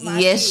on. That was my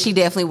Yes, shit. she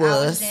definitely I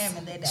was was.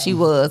 jamming that day. She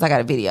was. I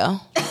got a video.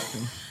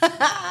 You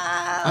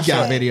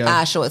got a video.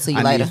 I'll show it to you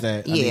I later. need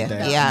that. I Yeah, need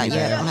that. yeah, I need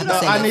yeah. that. I'm gonna No,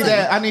 send I it need to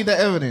that. I need the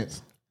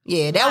evidence.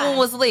 Yeah, that one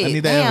was I lit. need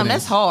that Damn, evidence.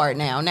 that's hard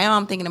now. Now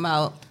I'm thinking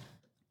about.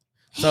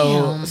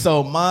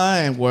 So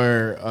mine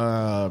were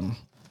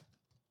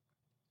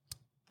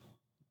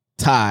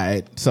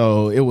tied.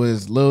 So it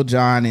was Lil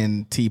Jon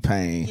and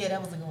T-Pain Yeah,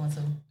 that was a good one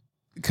too.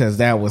 because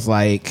that was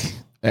like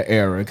an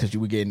era because you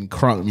were getting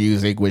crunk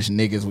music, which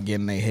niggas were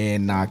getting their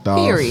head knocked off.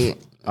 Period.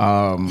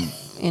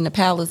 In the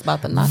palace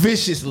about the knock.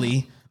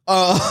 Viciously.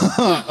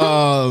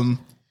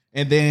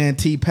 And then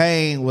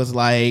T-Pain was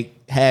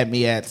like had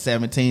me at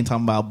 17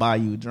 talking about buy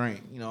you a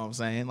drink. You know what I'm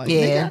saying? Like,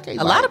 nigga, I Yeah, can't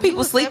a buy lot you- of people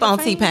was sleep on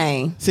 17?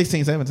 T-Pain.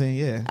 16, 17,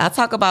 yeah. I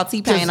talk about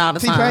T-Pain all the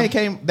time.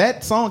 T-Pain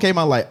that song came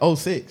out like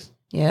 06.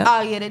 Yeah,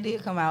 Oh yeah, that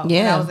did come out.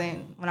 Yeah.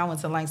 When I went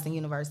to Langston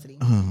University.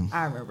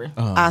 I remember.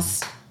 I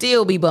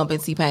still be bumping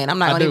T-Pain. I'm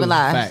not I gonna do. even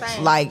lie. Facts.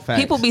 Like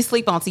Facts. people be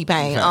sleep on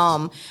T-Pain.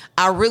 Facts.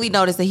 I really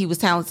noticed that he was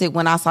talented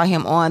when I saw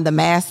him on The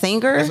Masked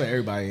Singer. That's what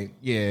everybody,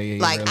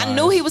 yeah. Like I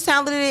knew he was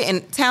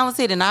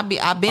talented, and I've been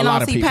A lot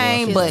on of people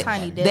T-Pain, are. but His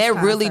Tiny Desk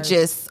that really concert.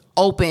 just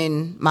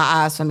opened my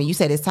eyes for me. You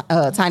said it's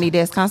Tiny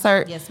Desk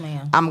concert. Yes,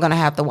 ma'am. I'm gonna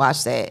have to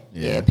watch that.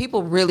 Yeah,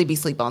 people really be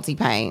sleep on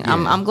T-Pain. Yeah.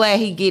 I'm glad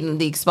he getting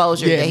the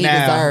exposure that he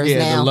deserves yeah,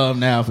 now. the love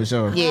now for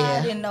sure. Yeah.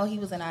 I didn't know he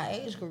was in our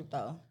age group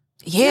though.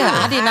 Yeah,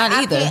 I did not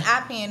either.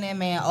 I pinned that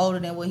man older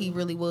than what he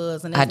really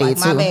was, and I that's like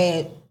did my too.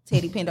 bad.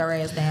 Teddy pinned her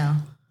ass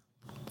down.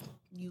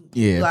 You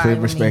Yeah, alright put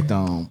with respect me.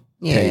 on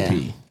Yeah.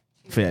 KP.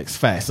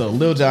 Facts. So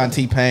Lil Jon,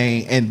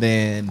 T-Pain, and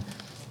then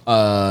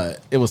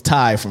it was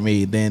tied for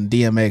me. Then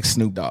DMX,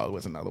 Snoop Dogg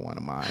was another one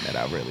of mine that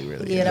I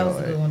really Yeah, that was a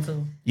enjoyed. good one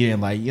too. You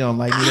don't like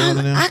either one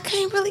of them? I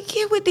can't really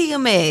get with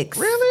DMX.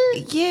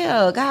 Really?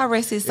 Yeah, God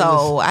rest his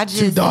soul. I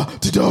Too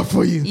just dark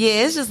for you.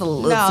 yeah, it's just a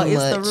little No, too it's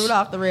much. the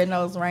Rudolph the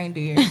Red-Nosed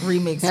Reindeer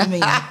remix for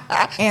me,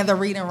 and the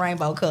Reading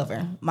Rainbow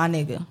cover. My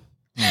nigga.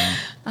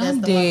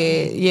 I'm the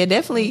dead. Yeah,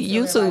 definitely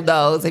Thanks, YouTube everybody.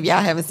 those. If y'all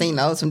haven't seen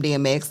those from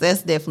DMX,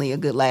 that's definitely a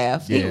good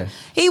laugh. Yeah.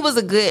 He was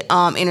a good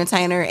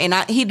entertainer, and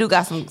he do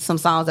got some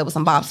songs that was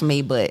some bops for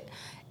me. But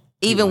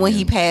even when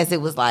he passed,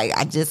 it was like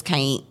I just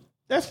can't.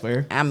 That's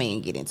fair.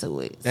 Get into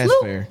it. That's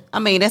Snoop, fair.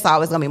 That's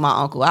always gonna be my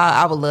uncle.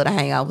 I would love to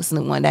hang out with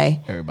Snoop one day.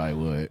 Everybody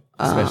would.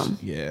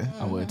 Especially,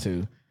 I would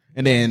too.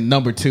 And then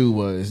number 2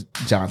 was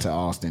Jonta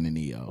Austin and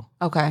Neo.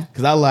 Okay.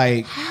 Because I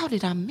like. How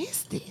did I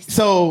miss this?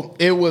 So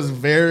it was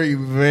very,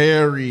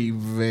 very,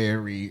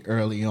 very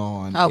early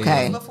on.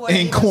 Okay. Before it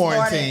In even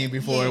quarantine, started.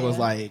 before it was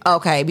like.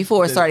 Okay,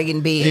 before it started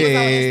getting big.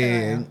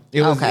 Yeah,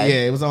 it was. Okay.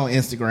 Yeah, it was on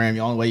Instagram.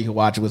 The only way you could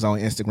watch it was on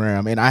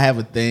Instagram. And I have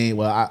a thing.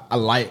 Well,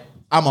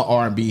 I'm an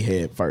R&B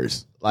head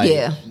first. Like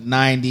Yeah.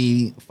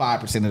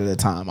 95% of the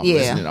time, I'm Yeah.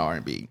 listening to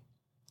R&B.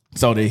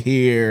 So to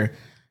hear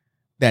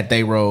that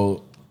they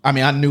wrote,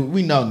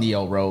 we know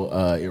Neo wrote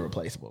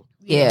Irreplaceable.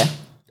 Yeah.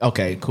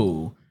 Okay,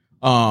 cool.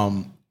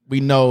 We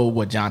know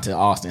what Jonta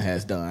Austin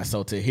has done.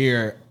 So to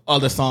hear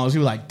other songs, you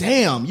were like,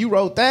 damn, you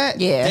wrote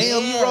that? Yeah.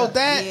 Damn, you wrote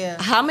that?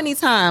 Yeah. How many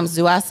times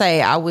do I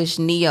say I wish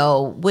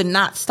Neo would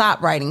not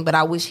stop writing, but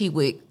I wish he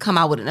would come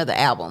out with another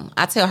album?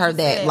 I tell her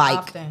that Said like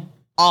often.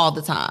 all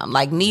the time.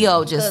 Like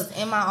Neo just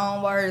Because in my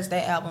own words,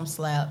 that album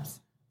slaps.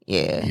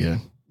 Yeah.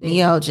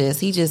 Neo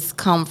he just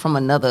come from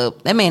another.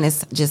 That man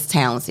is just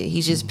talented.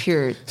 He's just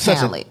pure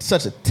talent.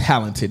 Such a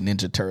talented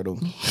Ninja Turtle.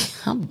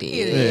 I'm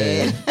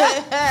dead.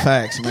 Yeah.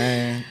 Facts,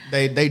 man.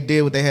 They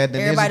did what they had.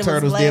 The Everybody Ninja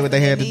Turtles was did what they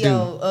had to do.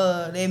 Neo,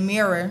 that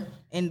mirror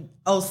in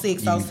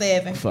 06,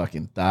 07.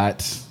 Fucking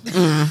thoughts.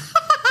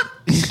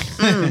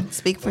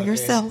 Speak for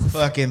yourself.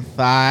 Fucking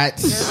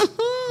thoughts.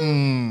 You're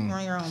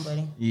on your own,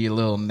 buddy. You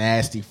little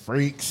nasty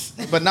freaks.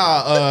 But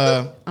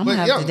nah, I'm gonna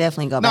have to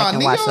definitely go back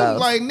and watch those.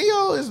 Like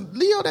Neo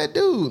that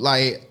dude.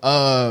 Like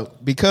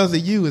Because of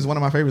You is one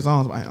of my favorite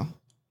songs by him.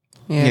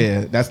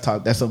 Yeah, that's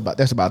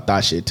about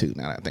thought shit too.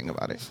 Now that I think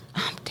about it.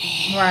 I'm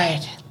dead.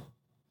 Right.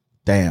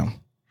 Damn.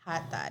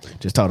 Hot thotty.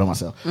 Just told on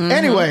myself.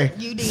 Anyway,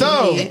 You did.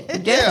 so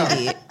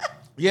Definitely did.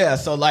 yeah,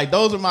 so like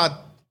those are my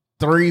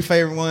 3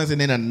 favorite ones, and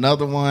then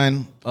another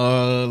one.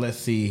 Let's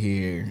see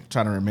here.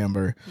 Trying to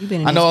remember. You've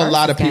been in I know this a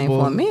lot of versus game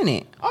people for a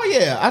minute. Oh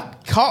yeah, I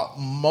caught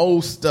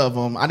most of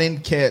them. I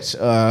didn't catch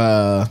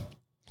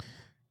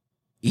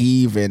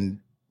Eve and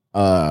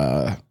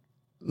Yeah,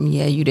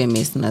 you didn't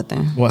miss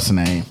nothing. what's her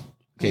name?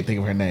 Can't think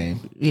of her name.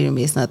 You didn't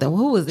miss nothing.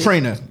 Who was it?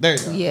 Trina. There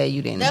you go. Yeah,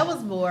 you didn't. That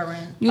was boring.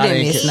 You I didn't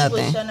didn't miss She was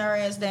nothing. shutting her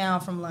ass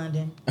down from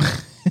London.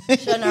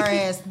 Shutting her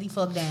ass the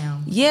fuck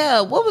down.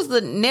 Yeah, what was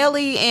the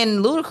Nelly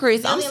and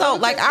Ludacris? I'm Nelly so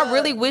and like Ludacris, I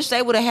really wish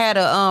they would have had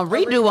a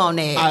redo on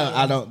that.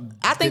 I don't.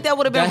 I think that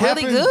would have been that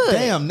really happened? good.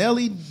 Damn,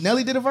 Nelly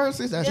did a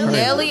verses. That's Nelly-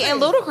 crazy. Nelly and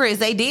Ludacris,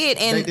 they did,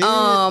 and They did?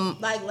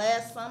 Like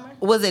last summer.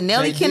 was it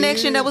Nelly They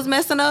Connection did? that was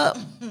messing up?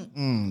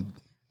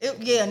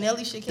 Yeah,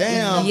 Nelly should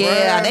Damn,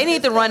 Yeah, bruh. they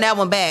need to run that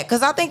one back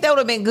because I think that would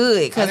have been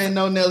good. I Because didn't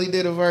know Nelly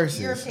did a You're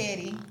verses.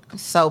 petty.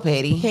 so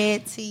petty,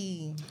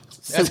 Petty.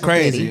 That's Super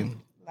crazy. petty.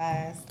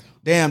 Lies.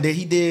 Damn, did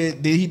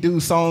he do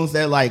songs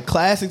that like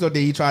classics, or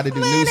did he try to do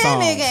Man, new that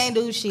songs? nigga ain't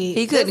do shit.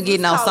 He couldn't get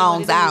no call it what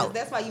songs it is. out.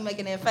 That's why you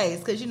making that face,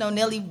 because you know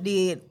Nelly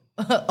did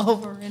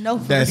over and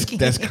over. That's again.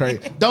 that's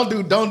crazy. Don't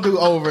do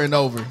over and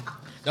over.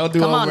 Don't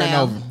do Come on over and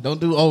now. over. Don't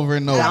do over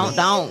and over.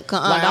 Don't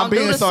Like, I'm do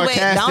being the sweat.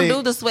 sarcastic. Don't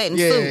do the sweating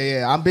Yeah, suit.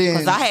 yeah. I'm being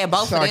Because I had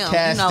both of them. You know,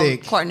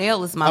 sarcastic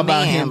Cornell is my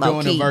about man. him Low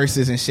doing key. the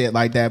verses and shit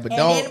like that. But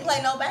And didn't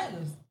play no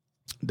bangers.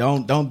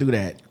 don't do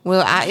that.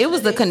 Well, it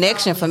was the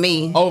connection for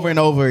me. Over and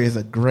Over is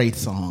a great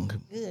song.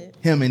 Good.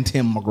 Him and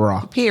Tim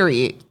McGraw.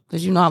 Period.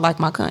 Because you know I like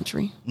my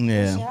country.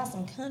 Yeah. Y'all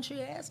some country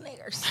ass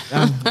niggers.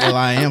 Well,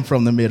 I am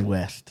from the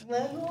Midwest.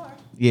 Well, you are.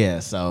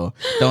 Yeah, so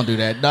don't do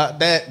that.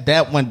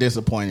 That one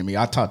disappointed me.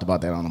 I talked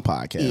about that on the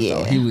podcast.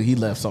 Yeah. So he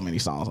left so many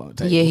songs on the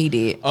table. Yeah, he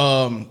did.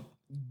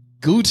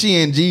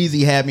 Gucci and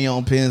Jeezy had me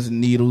on pins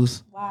and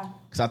needles. Why?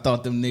 Cause I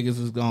thought them niggas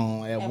was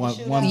going at Have a one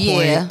shootout? point.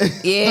 Yeah,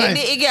 yeah.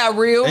 It got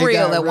real It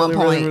got at one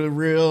really, point. really,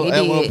 real It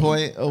at one did.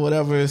 point or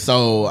whatever.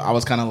 So I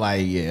was kind of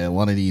like, yeah,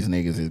 one of these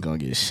niggas is gonna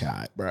get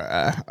shot,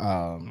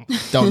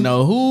 bruh. Don't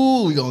know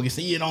who. We gonna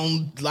see it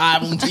on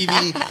live on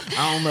TV.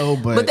 I don't know,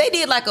 But they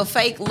did like a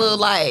fake little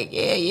like,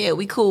 yeah,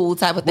 we cool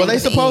type of thing. well, they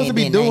at the supposed end, to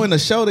be didn't they? doing a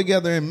show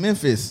together in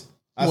Memphis.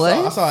 I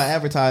What? saw an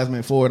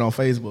advertisement for it on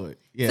Facebook.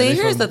 Yeah, See, they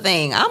here's from- the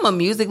thing. I'm a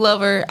music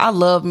lover. I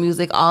love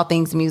music, all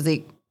things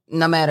music,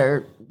 no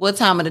matter what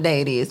time of the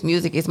day it is.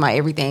 Music is my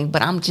everything.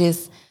 But I'm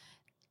just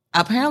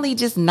apparently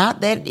just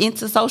not that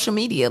into social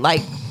media.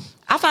 Like,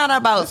 I found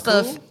out about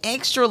stuff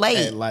extra late.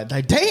 Hey, like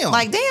damn.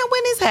 Like, damn,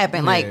 when this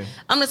happened? Yeah. Like,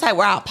 I'm the type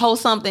where I'll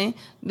post something,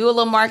 do a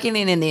little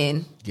marketing, and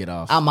then Get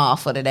off. I'm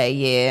off for the day.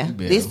 Yeah.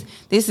 Yeah.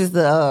 This is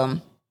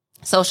the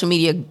social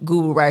media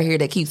guru right here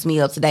that keeps me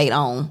up to date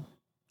on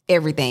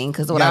everything.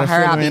 Because what I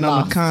heard, I'll be on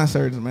lost. the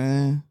concerts,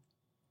 man.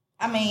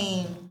 I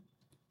mean,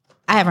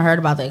 I haven't heard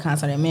about that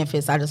concert in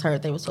Memphis. I just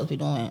heard they were supposed to be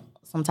doing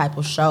some type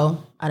of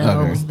show. I didn't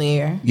know it was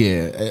there. Yeah,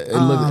 it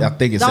looked, I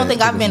think it's. The only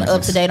thing I've been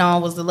up to date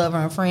on was the Lover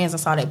and Friends. I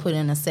saw they put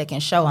in a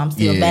second show. I'm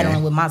still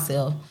battling with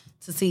myself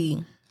to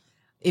see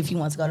if you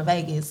want to go to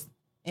Vegas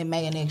in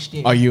May of next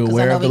year. Are you 'Cause I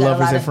aware know of the we got a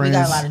Lovers lot and of- We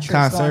got a lot of Friends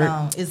trips going concert?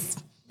 on.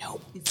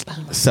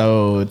 It's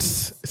So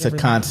it's a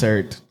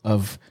concert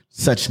of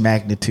such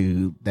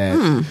magnitude that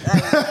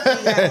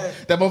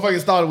that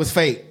motherfuckers thought it was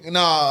fake. No,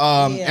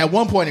 at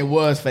one point it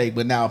was fake,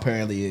 but now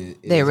apparently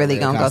They're it's really a real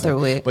gonna go concert.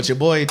 through it. But your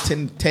boy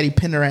Teddy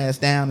Pendergrass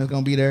down is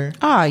gonna be there.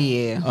 Oh,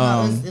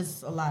 yeah.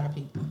 it's a lot of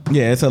people.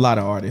 Yeah, it's a lot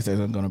of artists that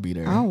are gonna be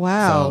there. Oh,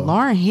 wow. So,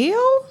 Lauren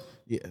Hill?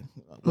 yeah,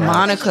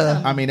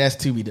 Monica. I mean that's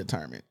to be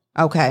determined.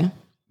 Okay.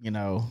 You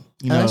know,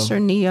 Usher,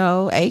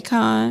 Neo,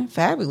 Akon,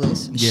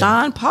 Fabulous.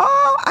 Sean Paul.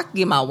 I can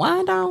get my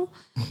wind on.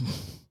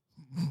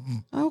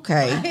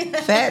 Okay.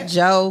 Fat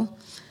Joe.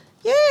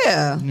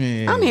 Yeah.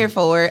 I'm here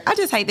for it. I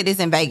just hate that it's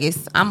in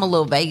Vegas. I'm a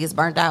little Vegas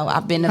burnt out.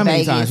 I've been to How many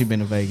Vegas. times you been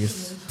to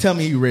Vegas? Tell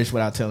me you rich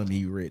without telling me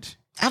you rich.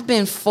 I've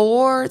been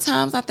 4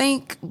 times, I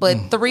think, but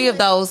 3 of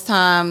those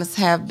times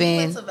have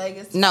been. Went to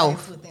Vegas No.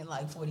 twice within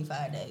like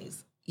 45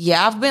 days.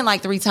 Yeah, I've been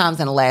like 3 times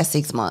in the last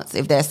 6 months,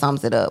 if that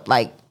sums it up.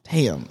 Like,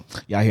 Damn,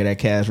 y'all hear that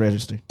cash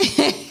register? He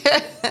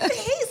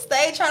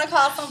stayed trying to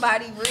call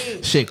somebody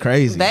rich. Shit,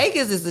 crazy.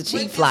 Vegas is a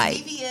cheap With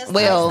flight. this VVS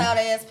Well,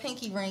 ass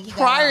pinky ring. He got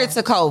prior on.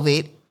 to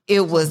COVID,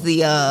 it was the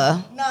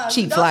No,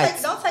 cheap don't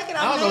flights. Don't take it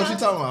off. I don't know what you're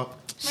talking about.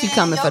 She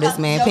coming for this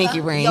man, pinky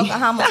ring.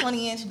 Yokohama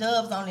 20-inch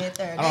dubs on that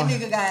third. That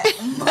nigga got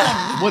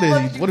money. What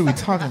is he? What are we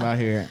talking about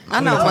here?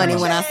 I know money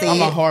when I see I'm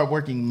a it.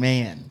 hardworking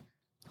man.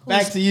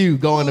 Back to you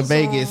going to who's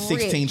Vegas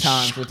 16 rich?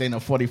 times within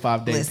a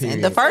 45-day Listen,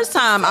 period. the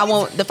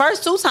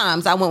first 2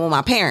 times I went with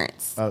my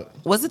parents. Oh.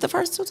 Was it the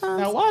first 2 times?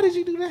 Now, why did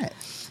you do that?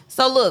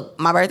 So look,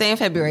 my birthday in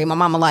February. My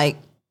mama like,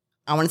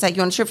 I want to take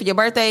you on a trip for your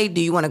birthday. Do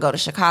you want to go to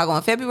Chicago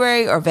in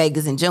February or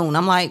Vegas in June?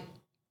 I'm like,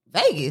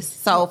 Vegas.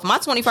 So for my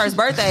 21st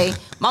birthday,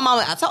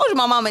 I told you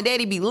my mom and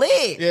daddy be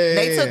lit.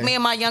 They took me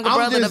and my younger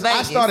brother to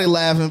Vegas. I started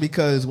laughing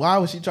because why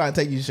would she try to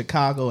take you to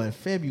Chicago in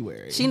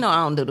February? She know I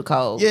don't do the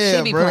cold. Yeah,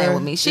 she be bruh. playing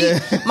with me.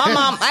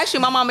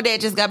 My mom and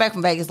dad just got back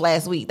from Vegas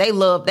last week. They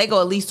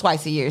go at least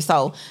twice a year.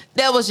 So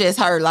that was just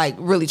her like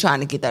really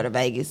trying to get there to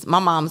Vegas. My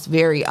mom's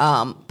very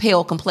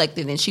pale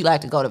complected and she like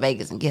to go to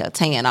Vegas and get her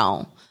tan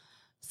on.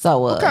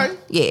 So Okay.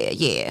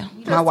 yeah.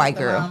 My white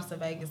girl. Moms to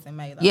Vegas in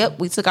May, though. Yep,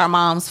 we took our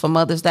moms for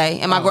Mother's Day,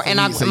 and my So you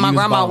my was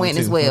grandma balling went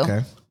as too. well.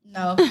 Okay.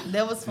 No,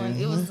 that was fun.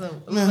 It was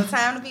a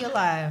time to be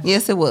alive.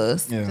 Yes, it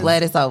was. Yeah.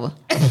 Glad it's over.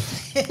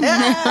 Okay.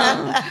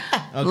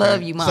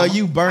 Love you, Mom. So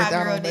you burnt Hot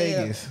out girl on deal.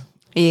 Vegas.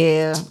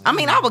 Yeah, I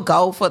mean, I would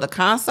go for the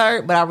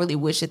concert, but I really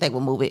wish that they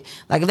would move it.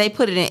 Like if they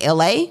put it in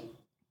LA,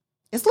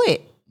 it's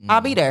lit. I'll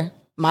be there.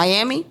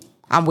 Miami,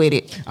 I'm with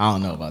it. I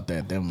don't know about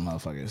that. Them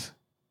motherfuckers.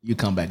 You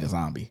come back a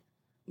zombie. I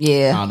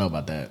Yeah, don't know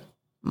about that.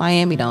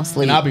 Miami don't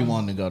sleep. And I'll be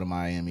wanting to go to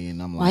Miami,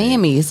 and I'm like,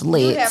 Miami is You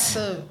lit. have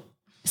to.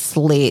 It's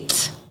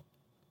lit.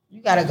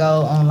 You got to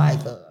go on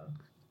like a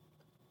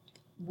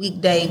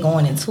weekday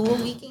going into a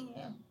weekend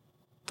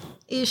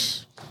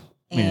ish.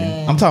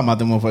 Man, I'm talking about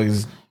them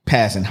motherfuckers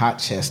passing hot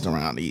chest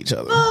around to each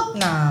other. Fuck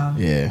nah.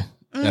 Yeah,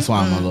 that's why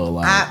I'm a little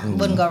like, I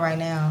wouldn't go right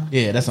now.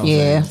 Yeah, that's what I'm Yeah.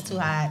 saying. It's too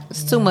hot.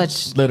 It's too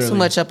much. Literally. Too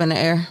much up in the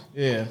air.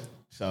 Yeah.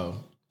 So,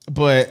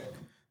 but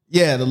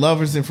yeah, the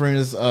Lovers and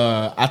Friends.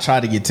 I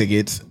tried to get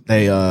tickets.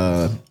 They,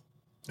 I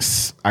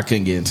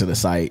couldn't get into the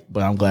site,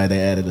 but I'm glad they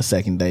added a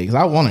second day because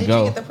I want to Did go.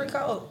 you get the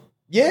pre-code?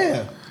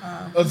 Yeah.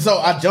 So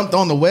I jumped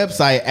on the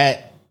website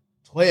at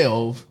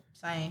 12,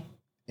 Same.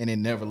 and it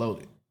never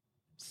loaded.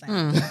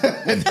 Same.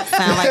 Sound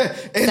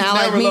like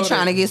never me loaded.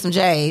 trying to get some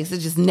J's. It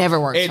just never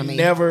works It for me.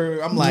 never.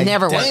 I'm like,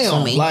 Never works damn,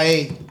 for me.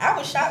 Like, I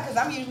was shocked because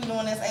I'm usually the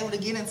one that's able to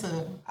get into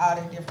all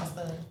that different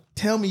stuff.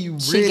 tell me you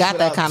rich. She got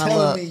that without kinda telling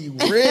look. me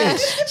you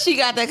rich. She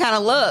got that kind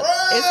of look.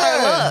 It's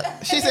her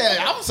look. She said,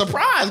 I'm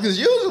surprised because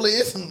usually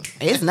it's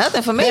It's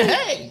nothing for me.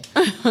 hey.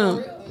 For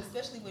real,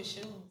 especially with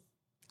shoes.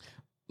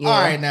 Yeah.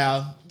 All right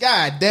now.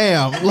 God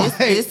damn. Like,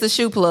 It's the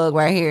shoe plug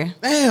right here.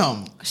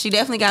 damn. She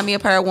definitely got me a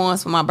pair of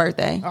ones for my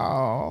birthday.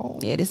 Oh,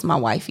 Yeah, this is my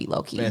wifey,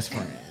 low key. best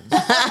friends. If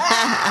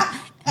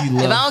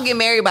I don't get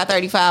married by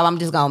 35, I'm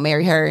just gonna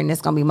marry her, and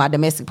it's gonna be my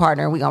domestic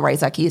partner, and we gonna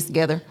raise our kids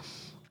together.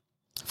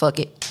 Fuck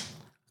it.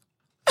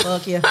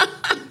 Fuck yeah.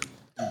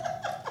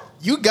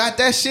 You got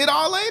that shit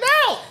all laid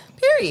out.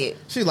 Period.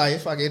 She like,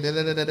 fuck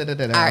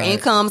it. Our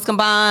incomes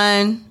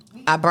combined,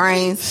 our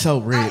brains. So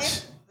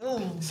rich.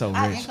 Ooh, So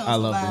our rich. incomes I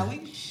love combined,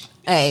 that. we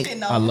Hey,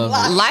 sitting I on love the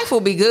block. Life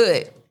will be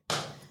good.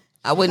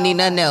 I wouldn't need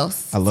nothing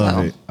else. I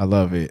love it. I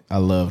love it. I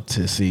love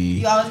to see.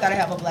 You always gotta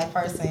have a black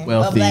person,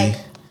 Wealthy. a black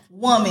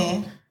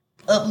woman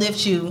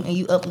uplift you, and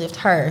you uplift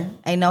her.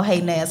 Ain't no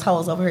hating ass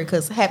hoes over here,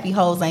 because happy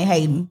hoes ain't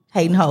hating.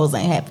 Hating hoes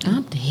ain't happy.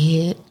 I'm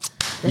dead.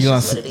 You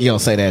gonna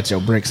say that at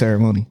your brick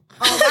ceremony?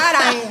 Oh God,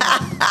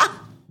 I am.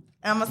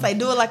 I'm gonna say,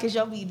 do it like it's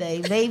your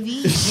B-day,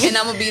 baby. And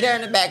I'm gonna be there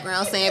in the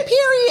background saying,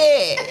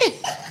 period.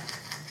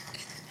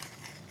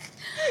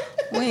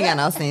 We ain't got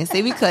no sense.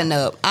 See, we cutting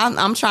up.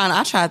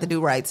 I tried to do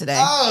right today.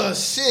 Oh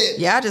shit!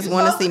 Yeah, I just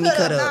want to see me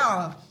cut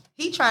up. No.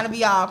 He trying to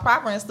be all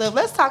proper and stuff.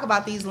 Let's talk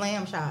about these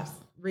lamb chops,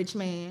 rich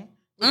man.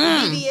 With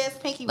the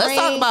BBS pinky Let's ring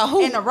talk about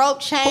who- and the rope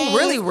chain. who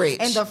really rich.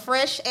 And the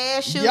fresh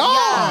ass shoes.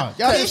 Y'all His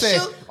just said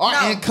shoe- our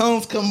no.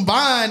 incomes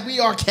combined, we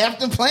are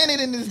Captain Planet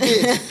in this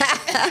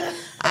bitch.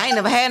 I ain't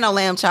never had no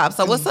lamb chops.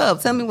 So what's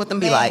up? Tell me what them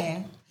be like.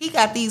 Man, he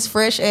got these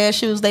fresh ass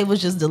shoes. They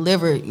was just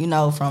delivered,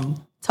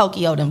 from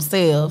Tokyo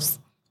themselves.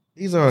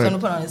 These For him to are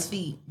put on his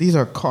feet.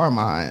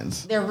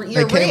 Carmines. You're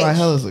They came out rich.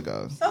 hellas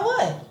ago. So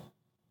what?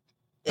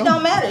 It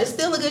don't matter. It's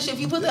still a good shit. If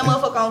you put that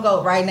motherfucker on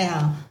GOAT right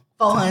now,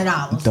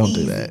 $400. Don't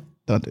Easy. do that.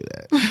 Don't do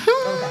that.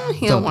 Okay.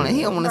 He don't want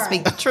to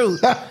speak the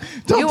truth.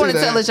 Don't You want do to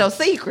that. tell us your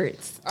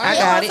secrets. I Yeah,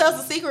 got I it. tell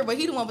us a secret, but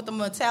he the one with the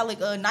metallic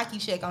Nike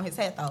check on his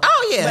hat though.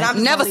 Oh But yeah, I'm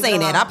just never gonna leave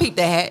seen it that. I alone. peeped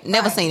that hat.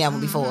 Never Right. seen that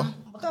one before.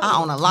 Okay.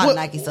 I own a lot What- of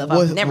Nike stuff.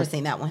 what- I've never what-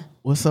 seen that one.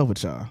 What's up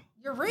with y'all?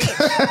 You're rich,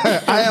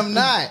 I am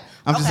not.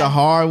 I'm just Okay. a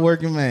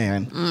hard-working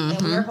man.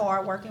 and we're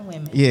hard-working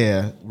women.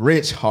 Yeah,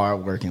 rich,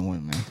 hard-working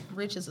women.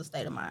 Rich is a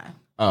state of mind.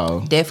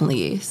 Oh,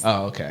 Definitely is.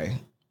 okay.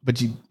 But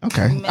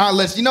okay. I'll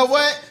let you know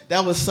what?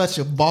 That was such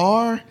a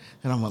bar,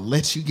 and I'm gonna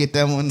let you get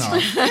that one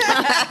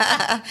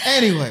off.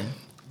 Anyway,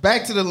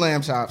 back to the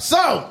lamb chop.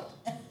 So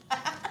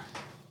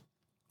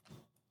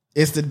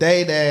it's the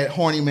day that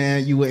Horny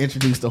Man, you were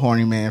introduced to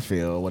Horny Man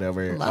Phil, or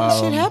whatever. A lot of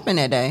shit happened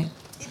that day.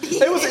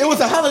 It was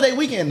a holiday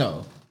weekend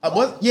though.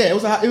 It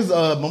was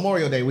a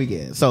Memorial Day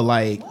weekend. So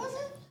like,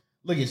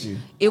 look at you.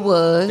 It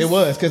was. It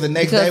was because the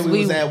next Because day we we-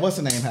 was at what's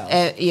the name house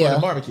yeah. for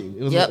the barbecue.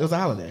 It was Yep. it was a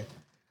holiday.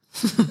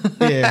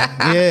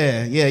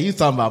 yeah. You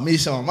talking about me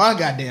showing my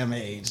goddamn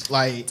age?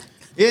 Like,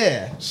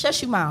 yeah.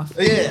 Shut your mouth.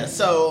 Yeah,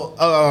 so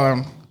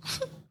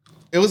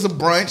it was a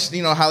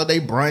brunch, holiday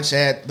brunch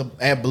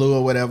at Blue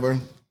or whatever.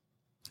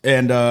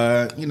 And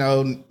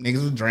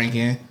niggas was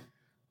drinking.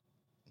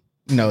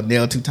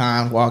 Nail 2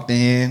 times walked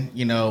in,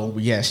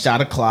 we had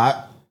shot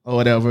o'clock or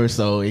whatever,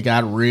 so it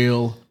got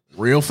real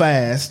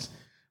fast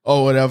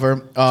or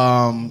whatever.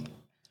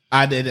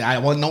 I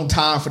wasn't on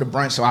time for the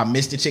brunch, so I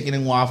missed the chicken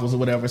and waffles or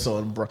whatever.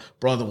 So the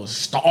brother was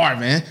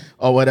starving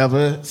or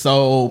whatever.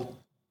 So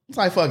it's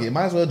like, fuck it,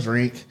 might as well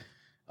drink.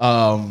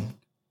 And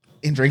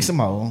drink some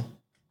more.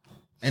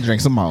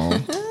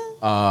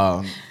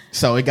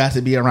 So it got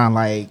to be around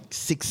like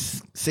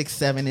 6,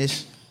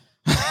 7-ish.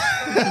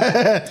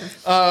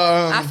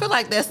 I feel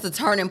like that's the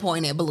turning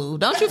point at Blue.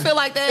 Don't you feel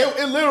like that?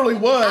 It literally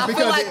was. I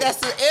feel like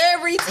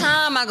every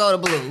time I go to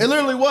Blue. It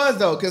literally was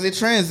though, because it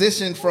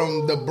transitioned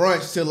from the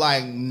brunch to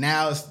like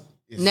now it's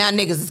Now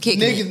niggas is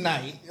kicking niggas it.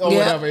 night or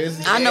Yeah. whatever.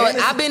 I know and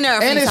it. I've been there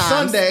a few and it's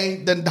times.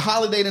 Sunday, the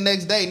holiday the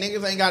next day.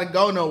 Niggas ain't got to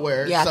go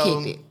nowhere. Yeah, so,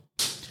 I kicked it.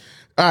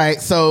 All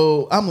right,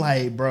 so I'm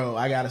like, bro,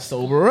 I gotta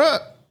sober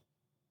up.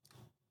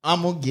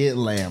 I'm gonna get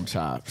lamb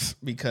chops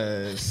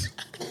because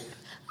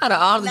Out of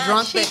all the Not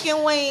drunk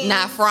chicken wings.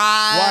 not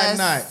fries. why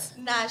not?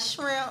 Not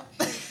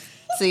shrimp.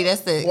 See,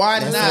 that's the Why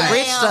that's not? the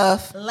rich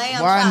stuff.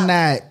 Lamb Why chops.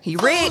 not? He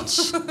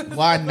rich.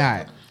 Why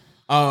not?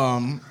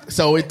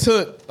 So it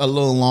took a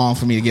little long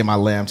for me to get my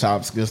lamb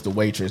chops because the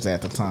waitress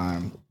at the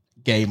time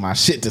gave my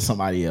shit to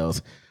somebody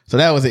else. So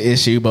that was an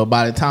issue. But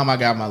by the time I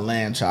got my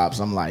lamb chops,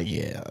 I'm like,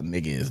 yeah, a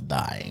nigga is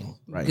dying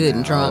right Good now,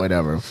 and drunk. or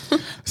whatever.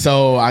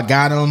 So I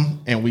got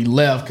them and we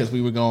left because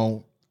we were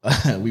going.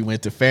 We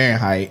went to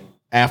Fahrenheit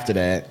after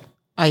that.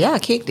 Oh, y'all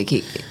kicked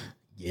it.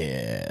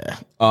 Yeah.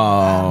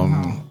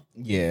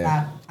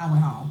 Yeah. I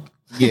went home.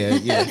 Yeah.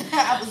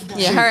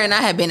 Yeah, her and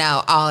I had been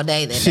out all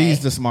day that She's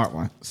day. the smart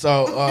one.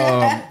 So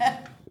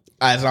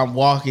as I'm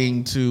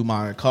walking to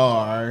my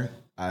car,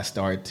 I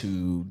start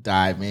to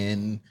dive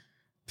in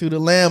to the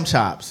lamb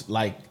chops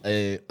like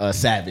a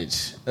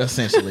savage,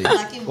 essentially.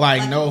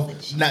 like no,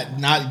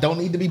 not don't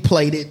need to be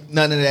plated,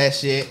 none of that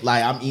shit.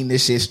 Like I'm eating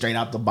this shit straight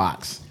out the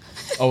box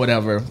or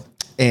whatever.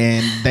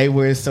 And they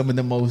were some of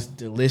the most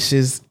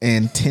delicious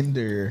and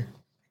tender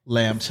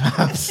lamb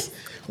chops.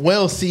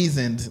 Well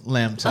seasoned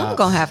lamb chops. I'm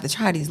gonna have to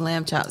try these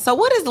lamb chops. So,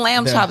 what is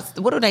lamb Yeah. chops?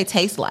 What do they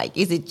taste like?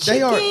 Is it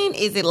They are- chicken?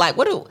 Is it like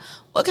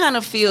what kind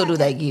of feel do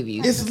they give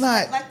you? It's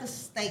not. Like the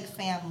steak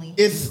family.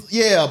 It's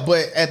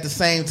but at the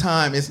same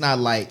time, it's not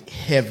like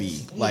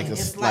heavy like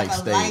it's a like a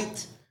steak.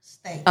 light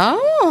steak.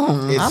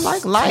 Oh, It's I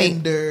like light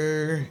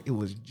tender. It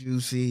was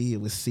juicy.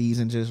 It was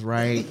seasoned just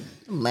right.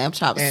 lamb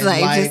chops. And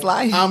Just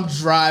like I'm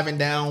driving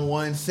down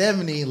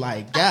 170.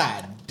 Like,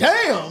 God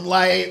damn,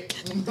 like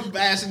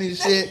bashing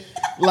this shit.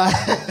 Like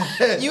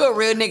You a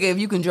real nigga if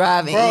you can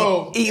drive and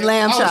bro, eat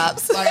lamb I was-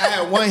 chops. Like I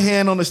had one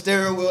hand on the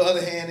steering wheel,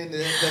 other hand in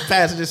the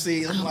passenger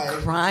seat. I'm like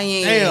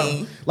crying.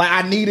 damn. Like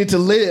I needed to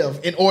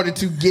live in order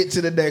to get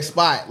to the next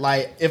spot.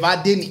 Like if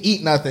I didn't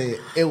eat nothing,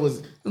 it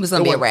was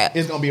gonna be a wrap.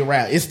 It's gonna be a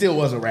wrap. It still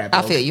was a wrap.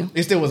 I though. feel you.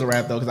 It still was a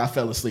wrap though because I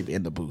fell asleep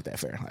in the booth at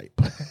Fahrenheit.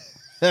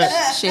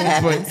 Shit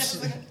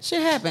happens. Shit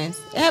happens.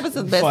 It happens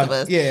to the best Fuck, of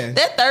us. yeah.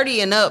 That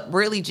 30 and up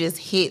really just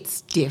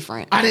hits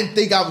different. I didn't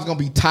think I was gonna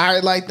be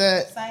tired like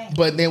that. Same.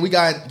 But then we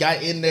got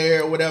in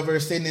there or whatever,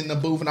 sitting in the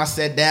booth, and I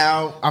sat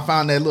down. I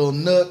found that little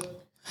nook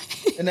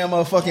in that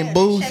motherfucking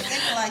booth, Check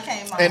engine light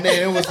came on. and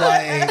then it was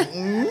like,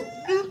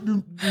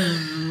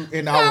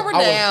 and I was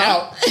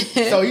out.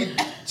 So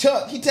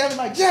Chuck, he tell me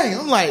like, Jay,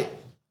 I'm like,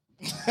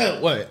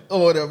 what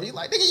or whatever. He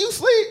like, nigga, you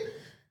sleep?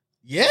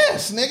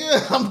 Yes,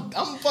 nigga,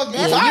 I'm fucking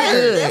That's, tired.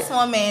 good. that's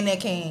one man that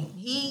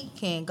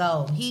can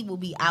go. He will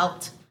be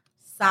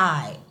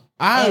outside.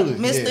 Yeah.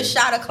 Mr.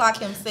 Shot O'Clock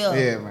himself.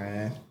 Yeah,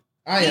 man.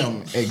 I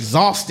am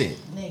exhausted.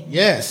 Nigga.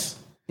 Yes.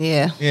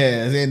 Yeah.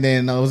 Yeah. And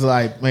then I was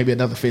like maybe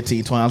another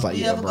 15, 20. I was like,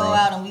 We yeah, ever bro. go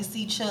out and we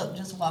see Chuck,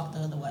 just walk the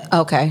other way.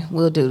 Okay,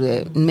 we'll do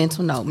that.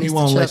 Mental note. He Mr.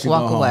 won't let Chuck, you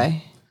walk go away.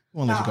 home.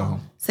 Won't let you go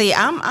home. See,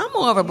 I'm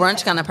more of a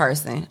brunch kind of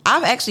person.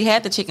 I've actually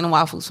had the chicken and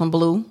waffles from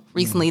Blue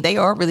recently. They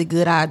are really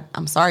good.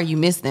 I'm sorry you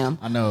missed them.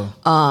 I know.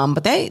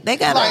 But they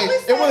got Like, We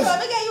it said, was- bro,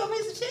 they gave you a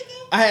piece of chicken?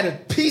 I had a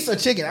piece of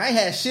chicken. I ain't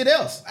had shit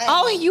else.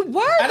 Oh, you were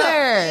know.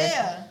 there.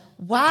 Yeah.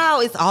 Wow,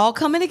 it's all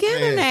coming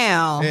together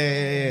now.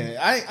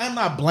 Yeah. I'm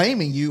not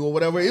blaming you or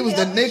whatever. It was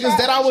Yeah, the we niggas tried-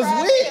 that I we was tried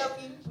to with. help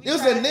you. We It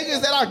was tried the to niggas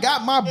help that I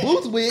got my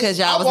booth with. 'Cause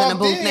y'all I was in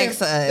the walked booth next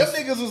to us.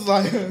 Them niggas was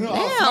like,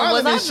 was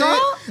smiling I and shit.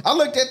 drunk? I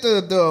looked at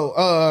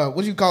the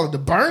what you call it, the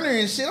burner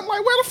and shit. I'm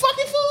like, where the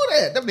fucking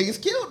food at? Them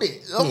niggas killed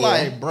it. I'm Yeah.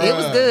 like, bro, It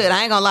was good.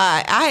 I ain't gonna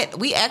lie.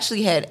 We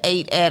actually had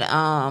ate at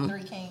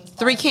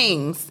Three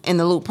Kings in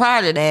the loop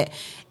prior to that.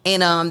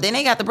 And then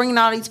they got to bringing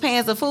all these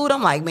pans of food.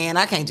 I'm like, man,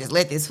 I can't just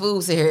let this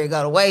food sit here and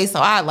go to waste. So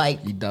I like,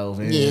 You dove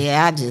in.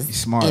 yeah, I You just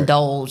smart.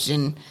 indulged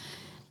and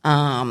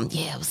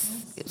yeah,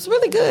 it was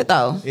really good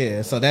though.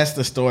 Yeah, so that's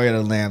the story of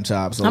the lamb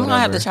chops. Or I'm gonna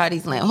have whatever. to try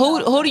these lamb.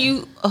 Who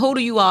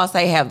do you all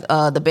say have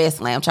the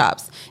best lamb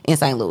chops in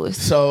St. Louis?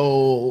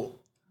 So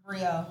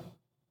Rio.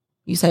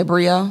 You say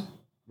Brio?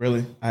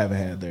 really, I haven't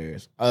had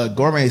theirs.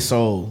 Gourmet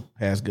Soul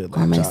has good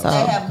lamb Gourmet chops, Soul.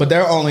 They have but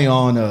they're only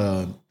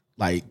on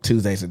like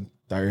Tuesdays and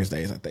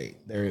Thursdays. I think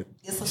they're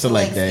It's a select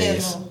select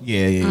days. schedule.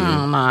 Yeah, yeah,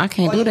 yeah. No, I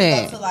can't Or do you can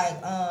that. go to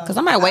like, Cause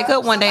I might wake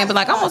up one day and be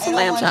like, I want some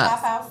lamb 801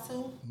 chops. Chop House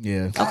too.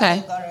 Yeah, Okay.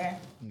 Go there.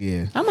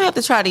 yeah. I'm gonna have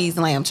to try these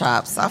lamb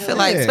chops. I feel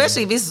like, Yeah.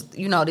 especially if it's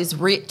this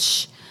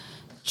rich,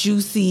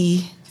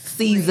 juicy,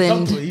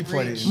 seasoned, You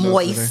pointed it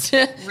moist.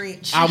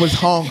 Rich. I was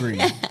hungry.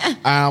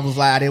 I was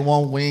like, I didn't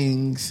want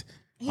wings.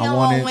 He don't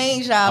want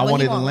wings, y'all, I but he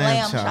wanted the want lamb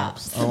lamb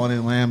chops. chops. I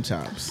wanted lamb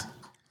chops.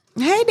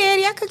 Hey,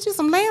 Daddy, I cooked you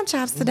some lamb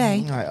chops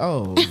today. I'm like,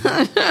 oh,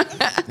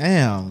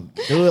 damn.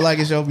 Do it like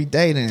it's your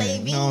day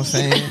then. You know what I'm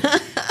saying? You know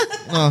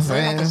what I'm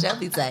saying? Like a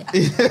Shelby say.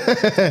 You Do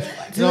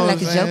it know what like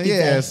I'm a saying? jokey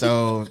Yeah, day.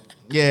 so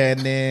yeah, and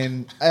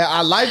then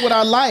I like what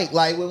I like.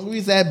 Like when we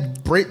was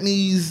at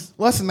Brittany's,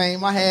 what's the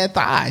name? I had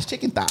thighs,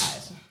 chicken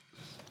thighs.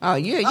 Oh,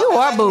 you Okay, are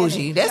wait a bougie.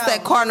 minute. That's No.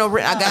 that cardinal.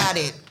 I got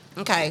it.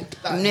 Okay,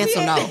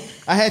 mental no.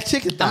 I had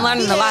chicken thighs. I'm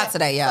learning a lot Yeah,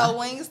 today, So y'all.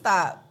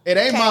 Wingstop. It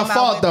ain't came my out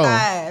fault, with though.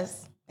 Thighs.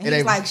 And It he's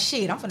ain't- like,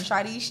 shit, I'm finna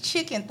try these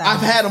chicken thighs.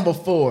 I've had them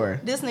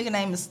before This nigga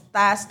name is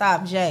Thigh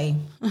Stop J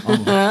on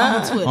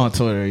Twitter. on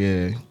Twitter.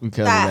 Yeah,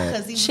 because of Thigh, that.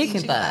 because he was Chicken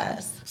eating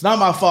thighs. It's not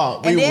my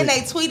fault. And We then would-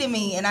 they tweeted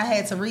me, and I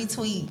had to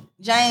retweet.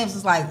 James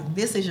was like,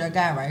 "This is your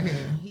guy right here.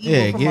 He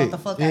Yeah, will promote get, the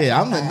fuck out yeah.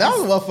 of I'm your the thighs."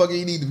 motherfucker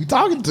you need to be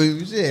talking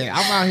to. Shit,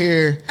 I'm out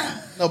here,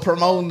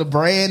 promoting the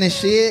brand and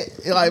shit.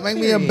 It, like, make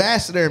me Period.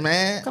 ambassador,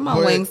 man. Come on,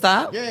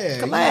 Wingstop. Yeah,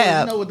 Collab.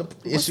 You know what the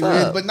What's issue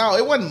is, up? but no,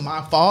 it wasn't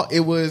my fault.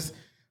 It was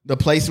the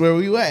place where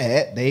we were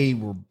at. They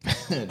were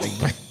they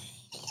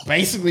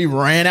basically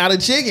ran out of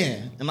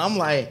chicken, and I'm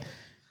like,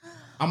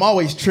 I'm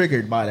always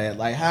triggered by that.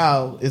 Like,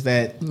 how is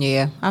that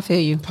Yeah, I feel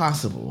you.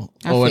 possible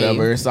I or feel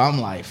whatever? you. So I'm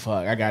like,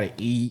 fuck, I gotta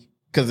eat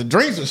because the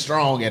drinks are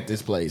strong at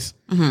this place.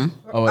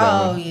 Mm-hmm. Or whatever.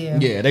 Oh, yeah.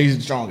 yeah, they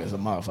strong as a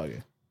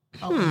motherfucker.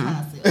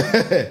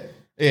 Concept.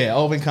 Yeah,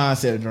 open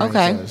concept drinks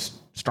Okay. are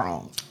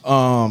strong.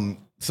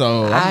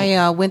 So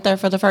I went there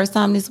for the first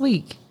time this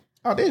week.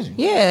 oh, did you?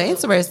 Yeah,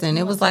 interesting.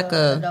 It was like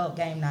a adult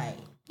game night.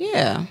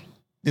 yeah.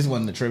 This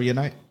wasn't the trivia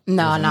night.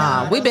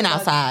 No, we've been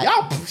outside.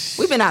 Y'all,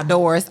 We've been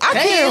outdoors.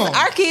 Damn.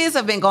 Our kids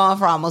have been gone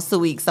for almost 2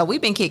 weeks, so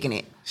we've been kicking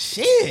it.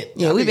 shit.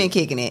 Yeah, we've been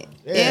kicking it.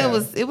 Yeah.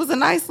 It was a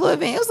nice little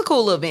event. It was a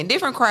cool little event.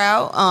 Different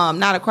crowd.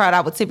 Not a crowd I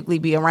would typically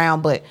be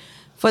around, but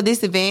for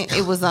this event,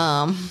 it was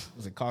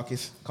Was it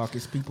caucus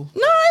people?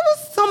 no, it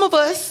was some of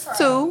us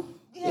too.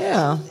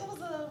 Yeah. It was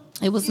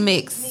It was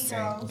mixed.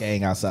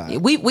 Gang outside.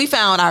 We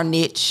found our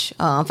niche.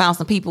 Found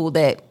some people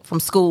that from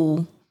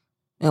school,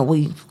 and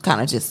we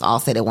kind of just all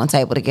sat at one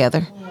table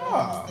together.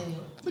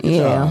 Look at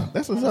Yeah. y'all.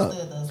 That's what's up.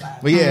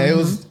 But yeah, it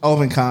was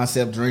open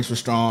concept. Drinks were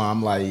strong.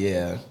 I'm like,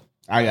 yeah,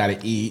 I gotta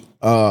eat.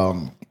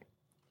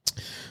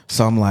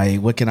 So I'm like,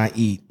 what can I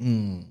eat?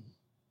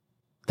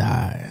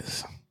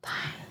 Thighs.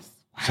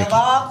 Of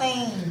all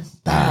things,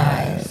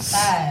 thighs.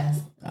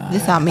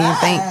 This how men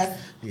think.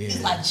 Yeah.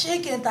 He's like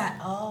chicken thigh.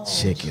 Oh,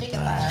 Chicken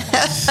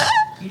thighs.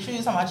 You sure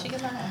you talking about chicken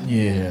thighs?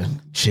 Yeah. Then he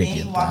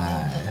Chicken walked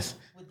in thighs.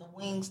 with the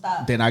wing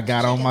stop. Then I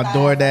got on Chicken my thighs.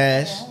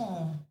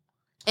 DoorDash.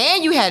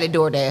 And you had a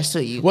DoorDash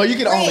to you. Well, you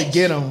can only Rich.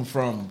 get them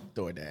from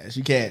DoorDash.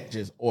 You can't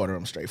just order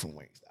them straight from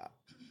Wingstop.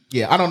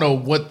 Yeah, I don't know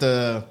what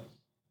the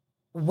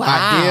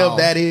idea of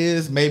that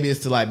is. Maybe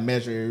it's to like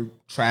measure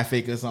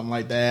traffic or something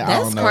like that. I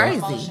That's don't know. crazy.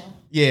 Promotion.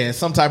 Yeah,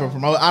 some type of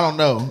promote. I don't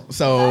know.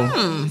 So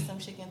Some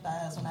chicken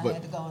thighs when I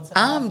had to go into the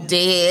I'm office.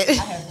 dead. I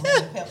had to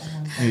make pepper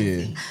ones.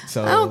 yeah,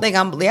 so I don't think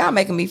y'all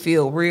making me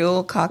feel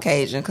real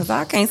Caucasian because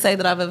I can't say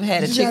that I've ever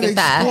had a You gotta chicken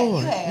thigh. explore.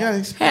 You have. You gotta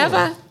explore. Have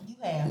I? You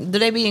have. Do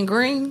they be in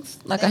greens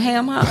like a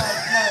ham hock?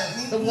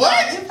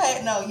 What? You've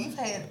had eaten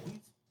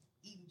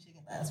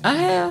chicken thighs. I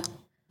have.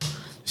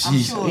 I'm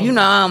Jeez. sure. You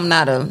know I'm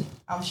not a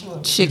I'm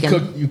sure.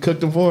 chicken. You cooked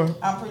them for her?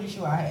 I'm pretty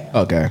sure I have.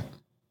 Okay,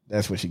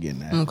 that's what you're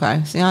getting at.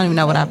 Okay. See, I don't even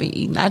know what I be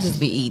eating. I just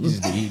be eating.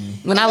 Just be eating.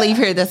 When I leave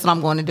here, that's what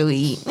I'm going to do.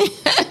 Eat.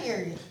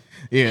 Period.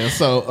 Yeah.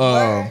 So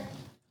Word.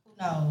 Who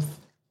knows?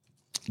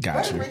 Where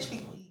got do you. rich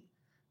people eat?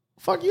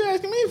 Fuck you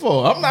asking me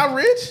for? I'm not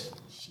rich.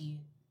 Shit.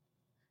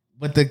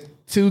 But the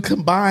two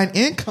combined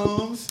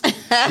incomes,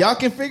 y'all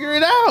can figure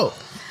it out.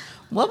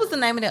 What was the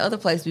name of that other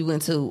place we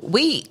went to?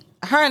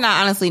 Her and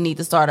I honestly need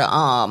to start a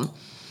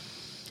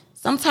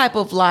some type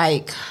of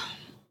like,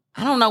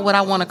 I don't know what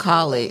I want to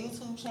call it.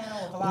 YouTube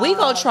channel. With We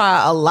go vlogs.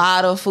 try a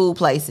lot of food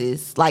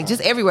places, like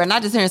just everywhere,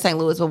 not just here in St.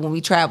 Louis, but when we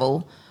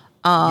travel.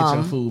 Get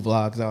your food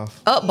vlogs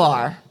off. Up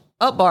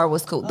Bar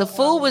was cool. The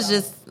food was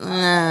just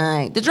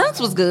the drinks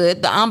was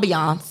good. The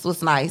ambiance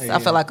was nice. I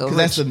felt like a 'Cause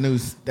that's rich, the new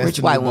that's rich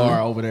the white new bar woman.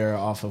 over there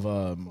off of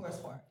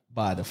Tourist part.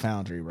 by the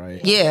Foundry,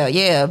 right?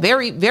 Yeah,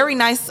 very very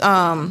nice.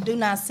 Do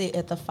not sit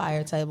at the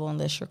fire table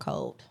unless you're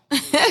cold.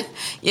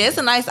 Yeah, it's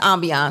a nice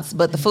ambiance,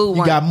 but the food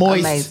You got wasn't moist.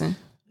 amazing.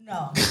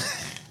 No.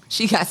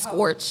 She got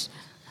scorched.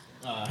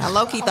 I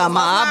low key thought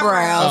my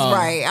eyebrows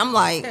right. I'm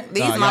like,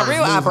 these y'all my was real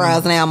losing.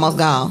 eyebrows now almost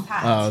gone.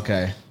 Oh,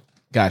 okay.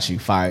 Got you.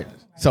 Fired.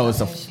 So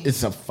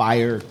it's a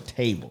fire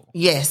table.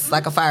 Yes,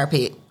 like a fire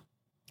pit.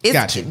 It's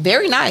Got you.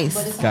 very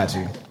nice. Got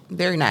you.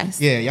 Very nice.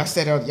 Yeah, y'all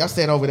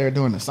stayed over there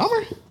during the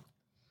summer?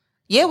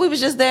 Yeah, we was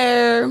just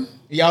there.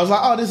 Y'all was like,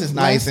 oh, this is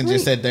nice, Last and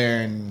just week. sat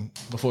there, and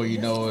before you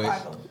know it,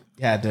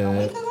 you had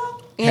to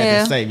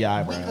Yeah. save your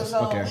eyebrows.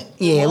 Okay.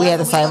 Yeah, we had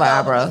to save our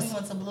eyebrows. We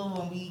went to Blue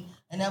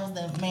and that was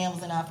the man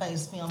was in our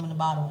face filming the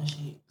bottle and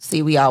shit.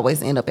 See, we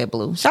always end up at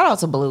Blue. Shout out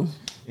to Blue.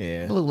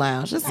 Yeah. Blue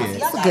Lounge. It's, Y'all it's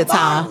a got good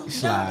time. bottles.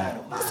 Slide.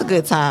 It's a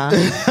good time.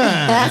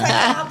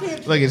 Y'all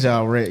picture- Look at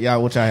y'all.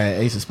 Y'all, what y'all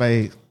had? Ace of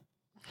Spades.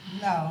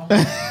 No.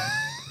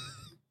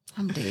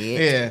 I'm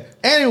dead.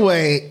 Yeah.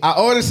 Anyway, I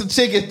ordered some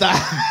chicken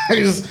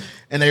thighs,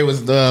 and they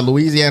was the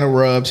Louisiana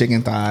rub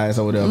chicken thighs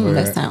or whatever.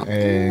 that sound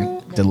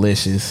and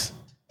delicious.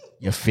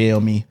 You feel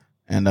me?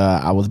 And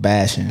I was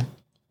bashing,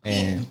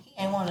 and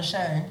He ain't want to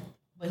share,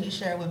 but he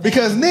shared with me.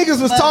 because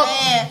niggas was But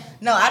talking. man,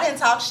 no, I didn't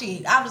talk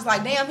shit. I was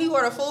like, damn, he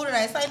ordered food and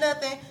ain't say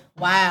nothing.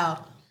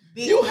 Wow.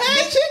 Big, You had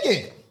big-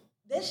 chicken.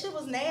 That shit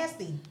was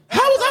nasty. How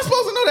was I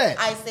supposed to know that?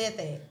 I said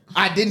that.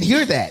 I didn't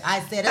hear that. I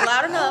said it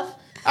loud enough.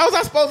 How was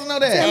I supposed to know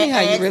Tell me that? how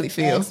you Ask- really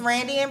feel. ask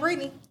Randy and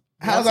Brittany.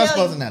 How was They'll I tell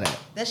supposed you. to know that?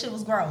 That shit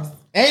was gross.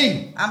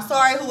 Hey, I'm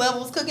sorry, whoever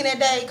was cooking that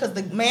day, because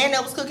the man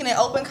that was cooking at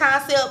Open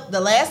Concept, the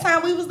last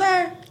time we was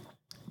there,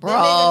 Bro. that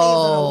nigga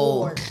needs an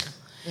award.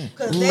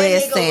 Because that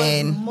Listen.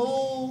 nigga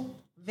was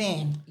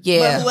moving.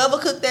 Yeah. But whoever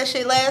cooked that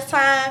shit last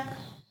time,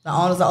 the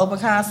owners of Open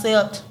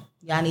Concept,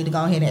 y'all need to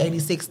go ahead and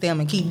 86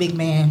 them and keep Big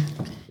Man.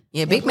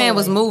 Yeah, Big Man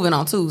was moving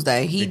on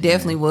Tuesday. He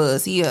definitely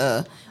was. He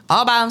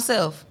all by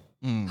himself,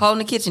 holding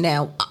the kitchen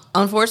down.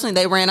 Unfortunately,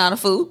 they ran out of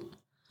food.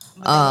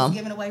 But they was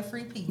giving away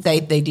free pizza.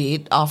 They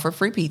did offer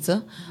free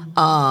pizza.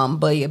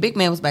 But yeah, Big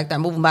Man was back there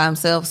moving by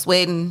himself,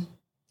 sweating.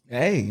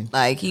 hey.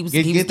 Like he was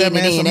Get getting that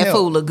man it in. some That help.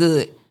 food looked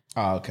good.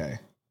 Oh, okay.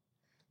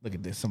 Look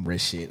at this, some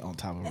rich shit on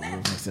top of a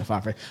roof next to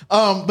fire.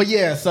 But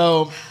yeah,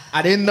 so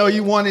I didn't know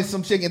you wanted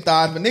some chicken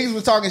thighs, but niggas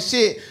was talking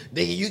shit.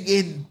 Nigga, you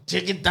getting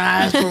chicken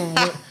thighs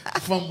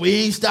from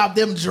Wingstop,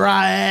 them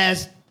dry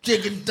ass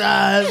chicken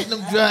thighs, them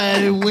dry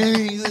ass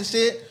wings and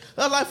shit.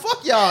 I was like,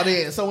 fuck y'all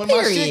then. So when my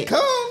Period. shit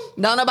come,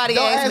 Don't nobody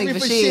don't ask me for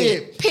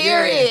shit.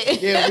 Period.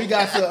 Yeah, we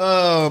got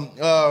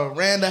to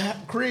Randa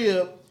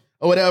crib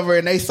or whatever,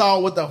 and they saw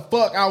what the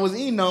fuck I was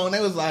eating on. They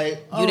was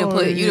like, You didn't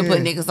put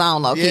niggas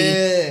on low key. Yeah,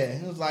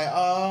 it was like,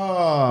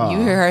 oh, You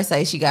hear her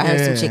say she got her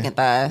some chicken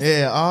thighs.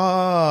 Yeah,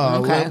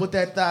 oh, Okay. with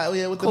that thigh,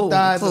 yeah, with Cool, the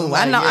thighs. cool.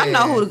 I'm like, I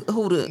know yeah.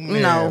 who to you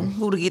Yeah. know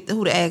who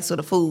to ask for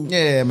the food.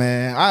 Yeah,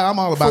 man, I'm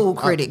all about Food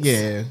critics.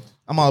 yeah,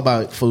 I'm all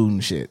about food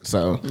and shit.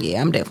 So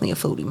Yeah, I'm definitely a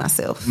foodie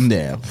myself.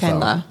 yeah, Can't so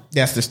lie.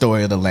 that's the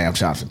story of the lamb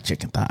chops and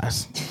chicken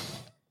thighs.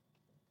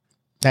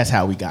 That's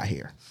how we got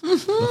here.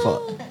 The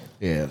fuck?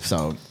 Yeah.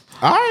 So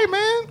all right,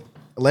 man.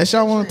 Unless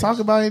y'all want to talk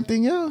about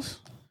anything else,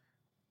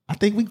 I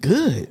think we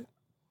good.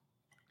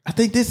 I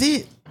think that's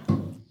it.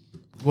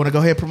 Want to go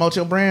ahead and promote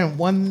your brand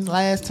one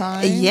last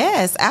time?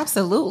 Yes,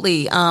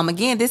 absolutely.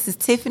 Again, this is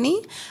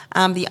Tiffany.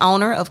 I'm the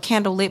owner of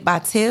Candle Lit by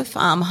Tiff.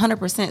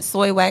 100%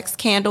 soy wax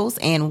candles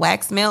and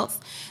wax melts.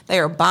 They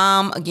are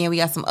bomb. Again, we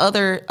got some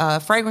other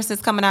fragrances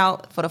coming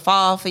out for the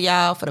fall for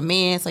y'all, for the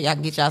men, so y'all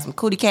can get y'all some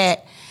Cootie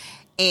Cat.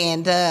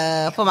 And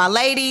for my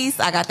ladies,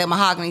 I got that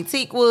mahogany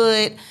teak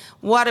wood,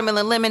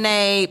 watermelon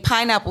lemonade,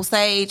 pineapple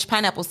sage.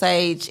 Pineapple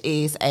sage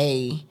is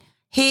a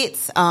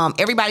hit.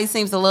 Everybody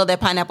seems to love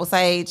that pineapple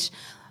sage.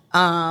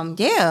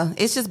 Yeah,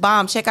 it's just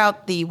bomb. Check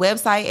out the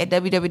website at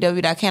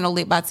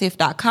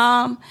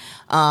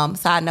www.candlelitbytiff.com.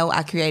 Side note,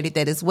 I created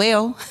that as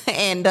well.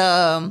 And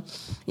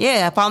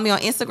yeah, follow me on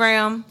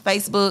Instagram,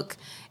 Facebook,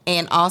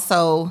 and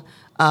also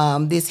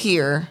this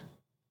here.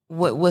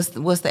 What's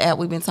the app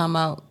we've been talking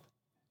about?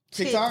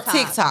 TikTok.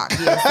 Yeah,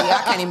 see,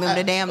 I can't even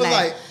remember the damn name.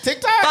 Like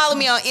TikTok. Follow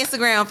me on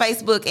Instagram,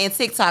 Facebook, and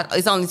TikTok.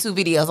 It's only 2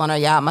 videos on there,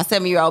 y'all. My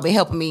 7-year-old been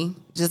helping me.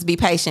 Just be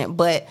patient.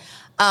 But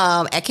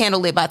at Candle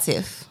Lit by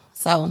Tiff.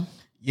 So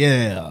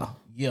yeah.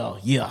 All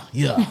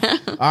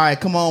right,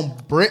 come on,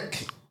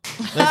 Brick.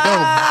 Let's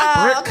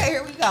go, Brick. Okay,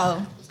 here we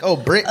go. Let's go,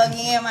 Brick.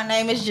 Again, my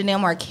name is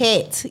Janelle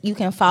Marquette. You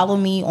can follow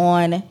me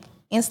on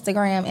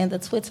Instagram and the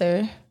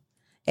Twitter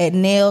at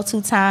Nell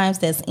 2 times.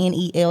 That's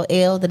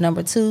NELL, the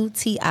number 2,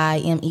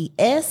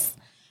 TIMES.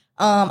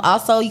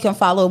 Also, you can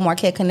follow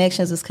Marquette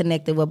Connections. Is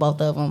connected with both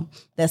of them.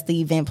 That's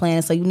the event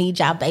planning. So you need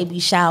y'all baby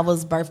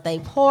showers, birthday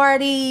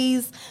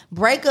parties,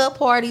 breakup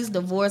parties,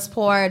 divorce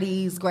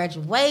parties,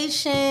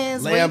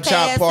 graduations, lamb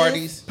chop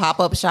parties,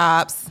 pop-up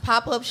shops,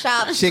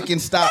 chicken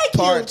stock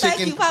party,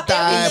 chicken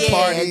thigh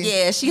parties.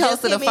 Yeah, she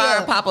hosted a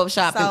fire pop-up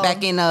shop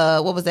back in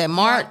what was that,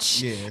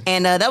 March? Yeah.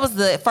 And that was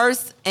the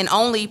first and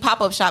only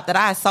pop-up shop that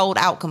I sold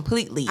out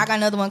completely. I got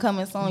another one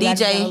coming soon.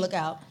 DJ, look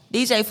out.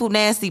 DJ Foo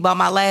Nasty bought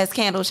my last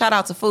candle. Shout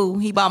out to Foo.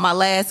 He bought my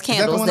last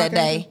candles that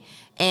day.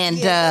 And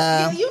you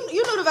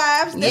knew the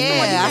vibes. That's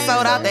I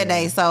sold out that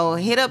day. So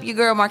hit up your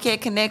girl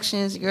Marquette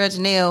Connections, your girl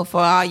Janelle,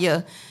 for all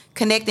your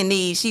connecting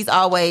needs. She's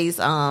always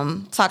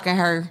talking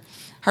her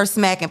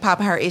smack and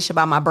popping her ish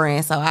about my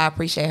brand. So I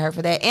appreciate her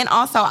for that. And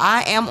also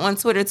I am on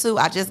Twitter too.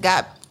 I just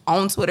got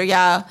on Twitter,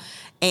 y'all.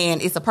 And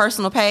it's a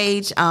personal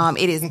page.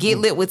 It is Get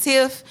Lit with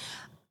Tiff.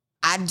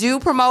 I do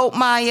promote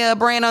my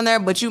brand on there,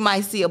 but you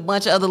might see a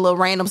bunch of other little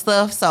random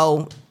stuff.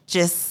 So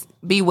just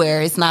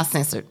beware. It's not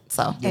censored.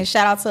 So and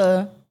shout out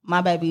to my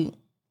baby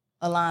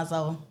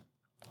Alonzo,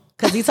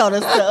 because he told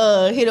us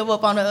to hit him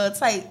up on the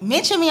tape.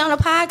 Mention me on the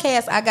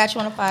podcast. I got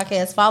you on the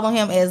podcast. Follow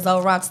him as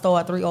Zoe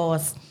Rockstar 3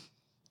 R's.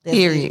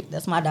 Period.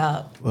 That's my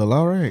dog. Well,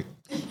 all right.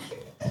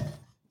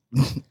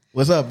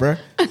 What's up, bro?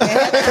 All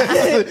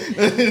right.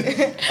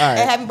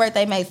 And happy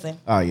birthday, Mason.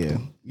 Oh yeah,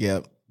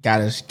 yep.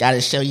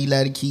 Gotta show you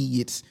love the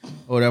kids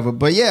or whatever.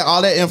 But yeah,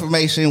 all that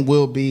information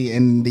will be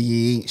in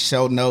the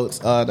show notes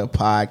of the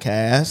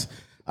podcast.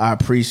 I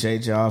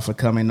appreciate y'all for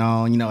coming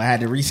on. You know, I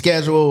had to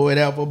reschedule or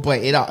whatever, but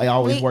it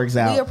always works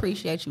out. We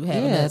appreciate you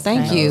having us.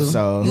 Thank you.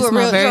 So you're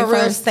a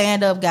real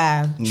stand-up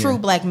guy. True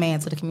black man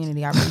to the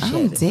community. I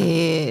appreciate it.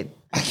 Dead.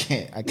 I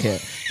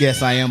can't.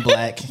 Yes, I am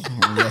black.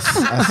 Yes,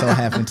 I so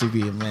happen to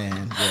be a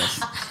man.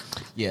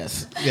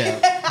 Yes.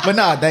 Yeah. But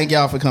no, thank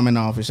y'all for coming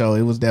on for sure.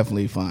 It was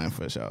definitely fun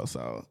for sure.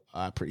 So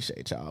I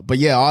appreciate y'all. But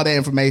yeah, all the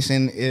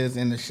information is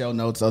in the show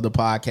notes of the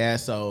podcast.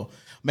 So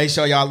make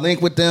sure y'all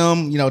link with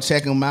them, you know,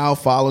 check them out,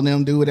 follow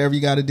them, do whatever you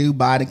got to do,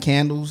 buy the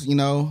candles, you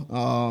know.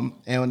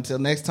 And until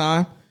next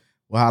time,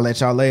 we'll holler at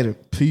y'all later.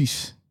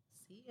 Peace.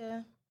 See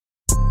ya.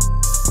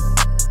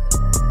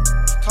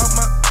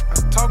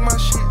 Talk my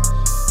shit.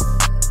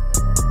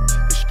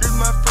 Excuse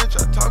my French,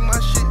 I talk my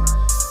shit.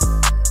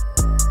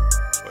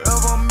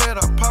 Wherever I'm at,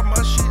 I pop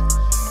my shit.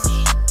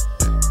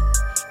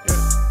 Yeah.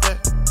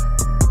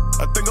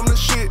 I think I'm the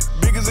shit,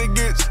 big as it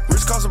gets.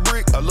 Rich cost a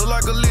brick, I look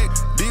like a lick.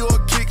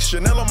 Dior kick,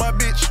 Chanel on my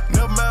bitch.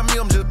 Never mind me,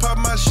 I'm just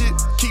popping my shit.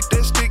 Keep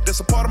that stick, that's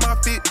a part of my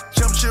fit.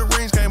 Championship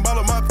rings, can't ball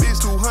up my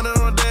fist. 200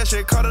 on the dash,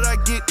 every car that I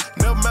get.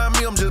 Never mind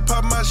me, I'm just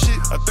popping my shit.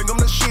 I think I'm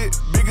the shit,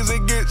 big as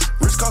it gets.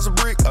 Rich cost a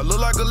brick, I look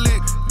like a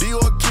lick.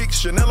 Dior kick,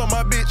 Chanel on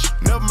my bitch.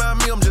 Never mind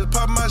me, I'm just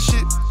popping my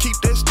shit. Keep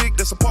that stick,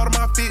 that's a part of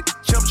my fit.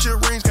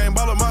 Championship rings, can't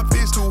ball up my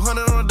fist. 200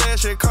 on the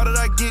dash, every car that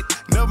I get.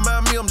 Never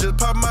mind me, I'm just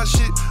popping my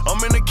shit. I'm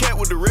in the cat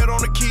with the red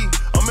on the key.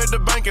 I'm at the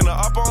bank and the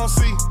op on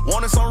C.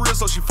 Wanted some real,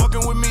 so she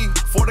fucking with me.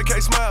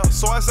 40K smile,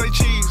 so I say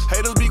cheese.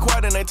 Haters be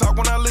quiet and they talk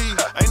when I leave.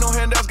 Ain't no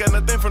handouts, got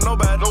nothing for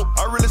nobody. Nope.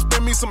 I really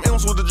spend me some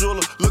M's with the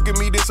jeweler. Look at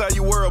me, this how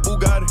you wear a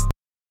Bugatti.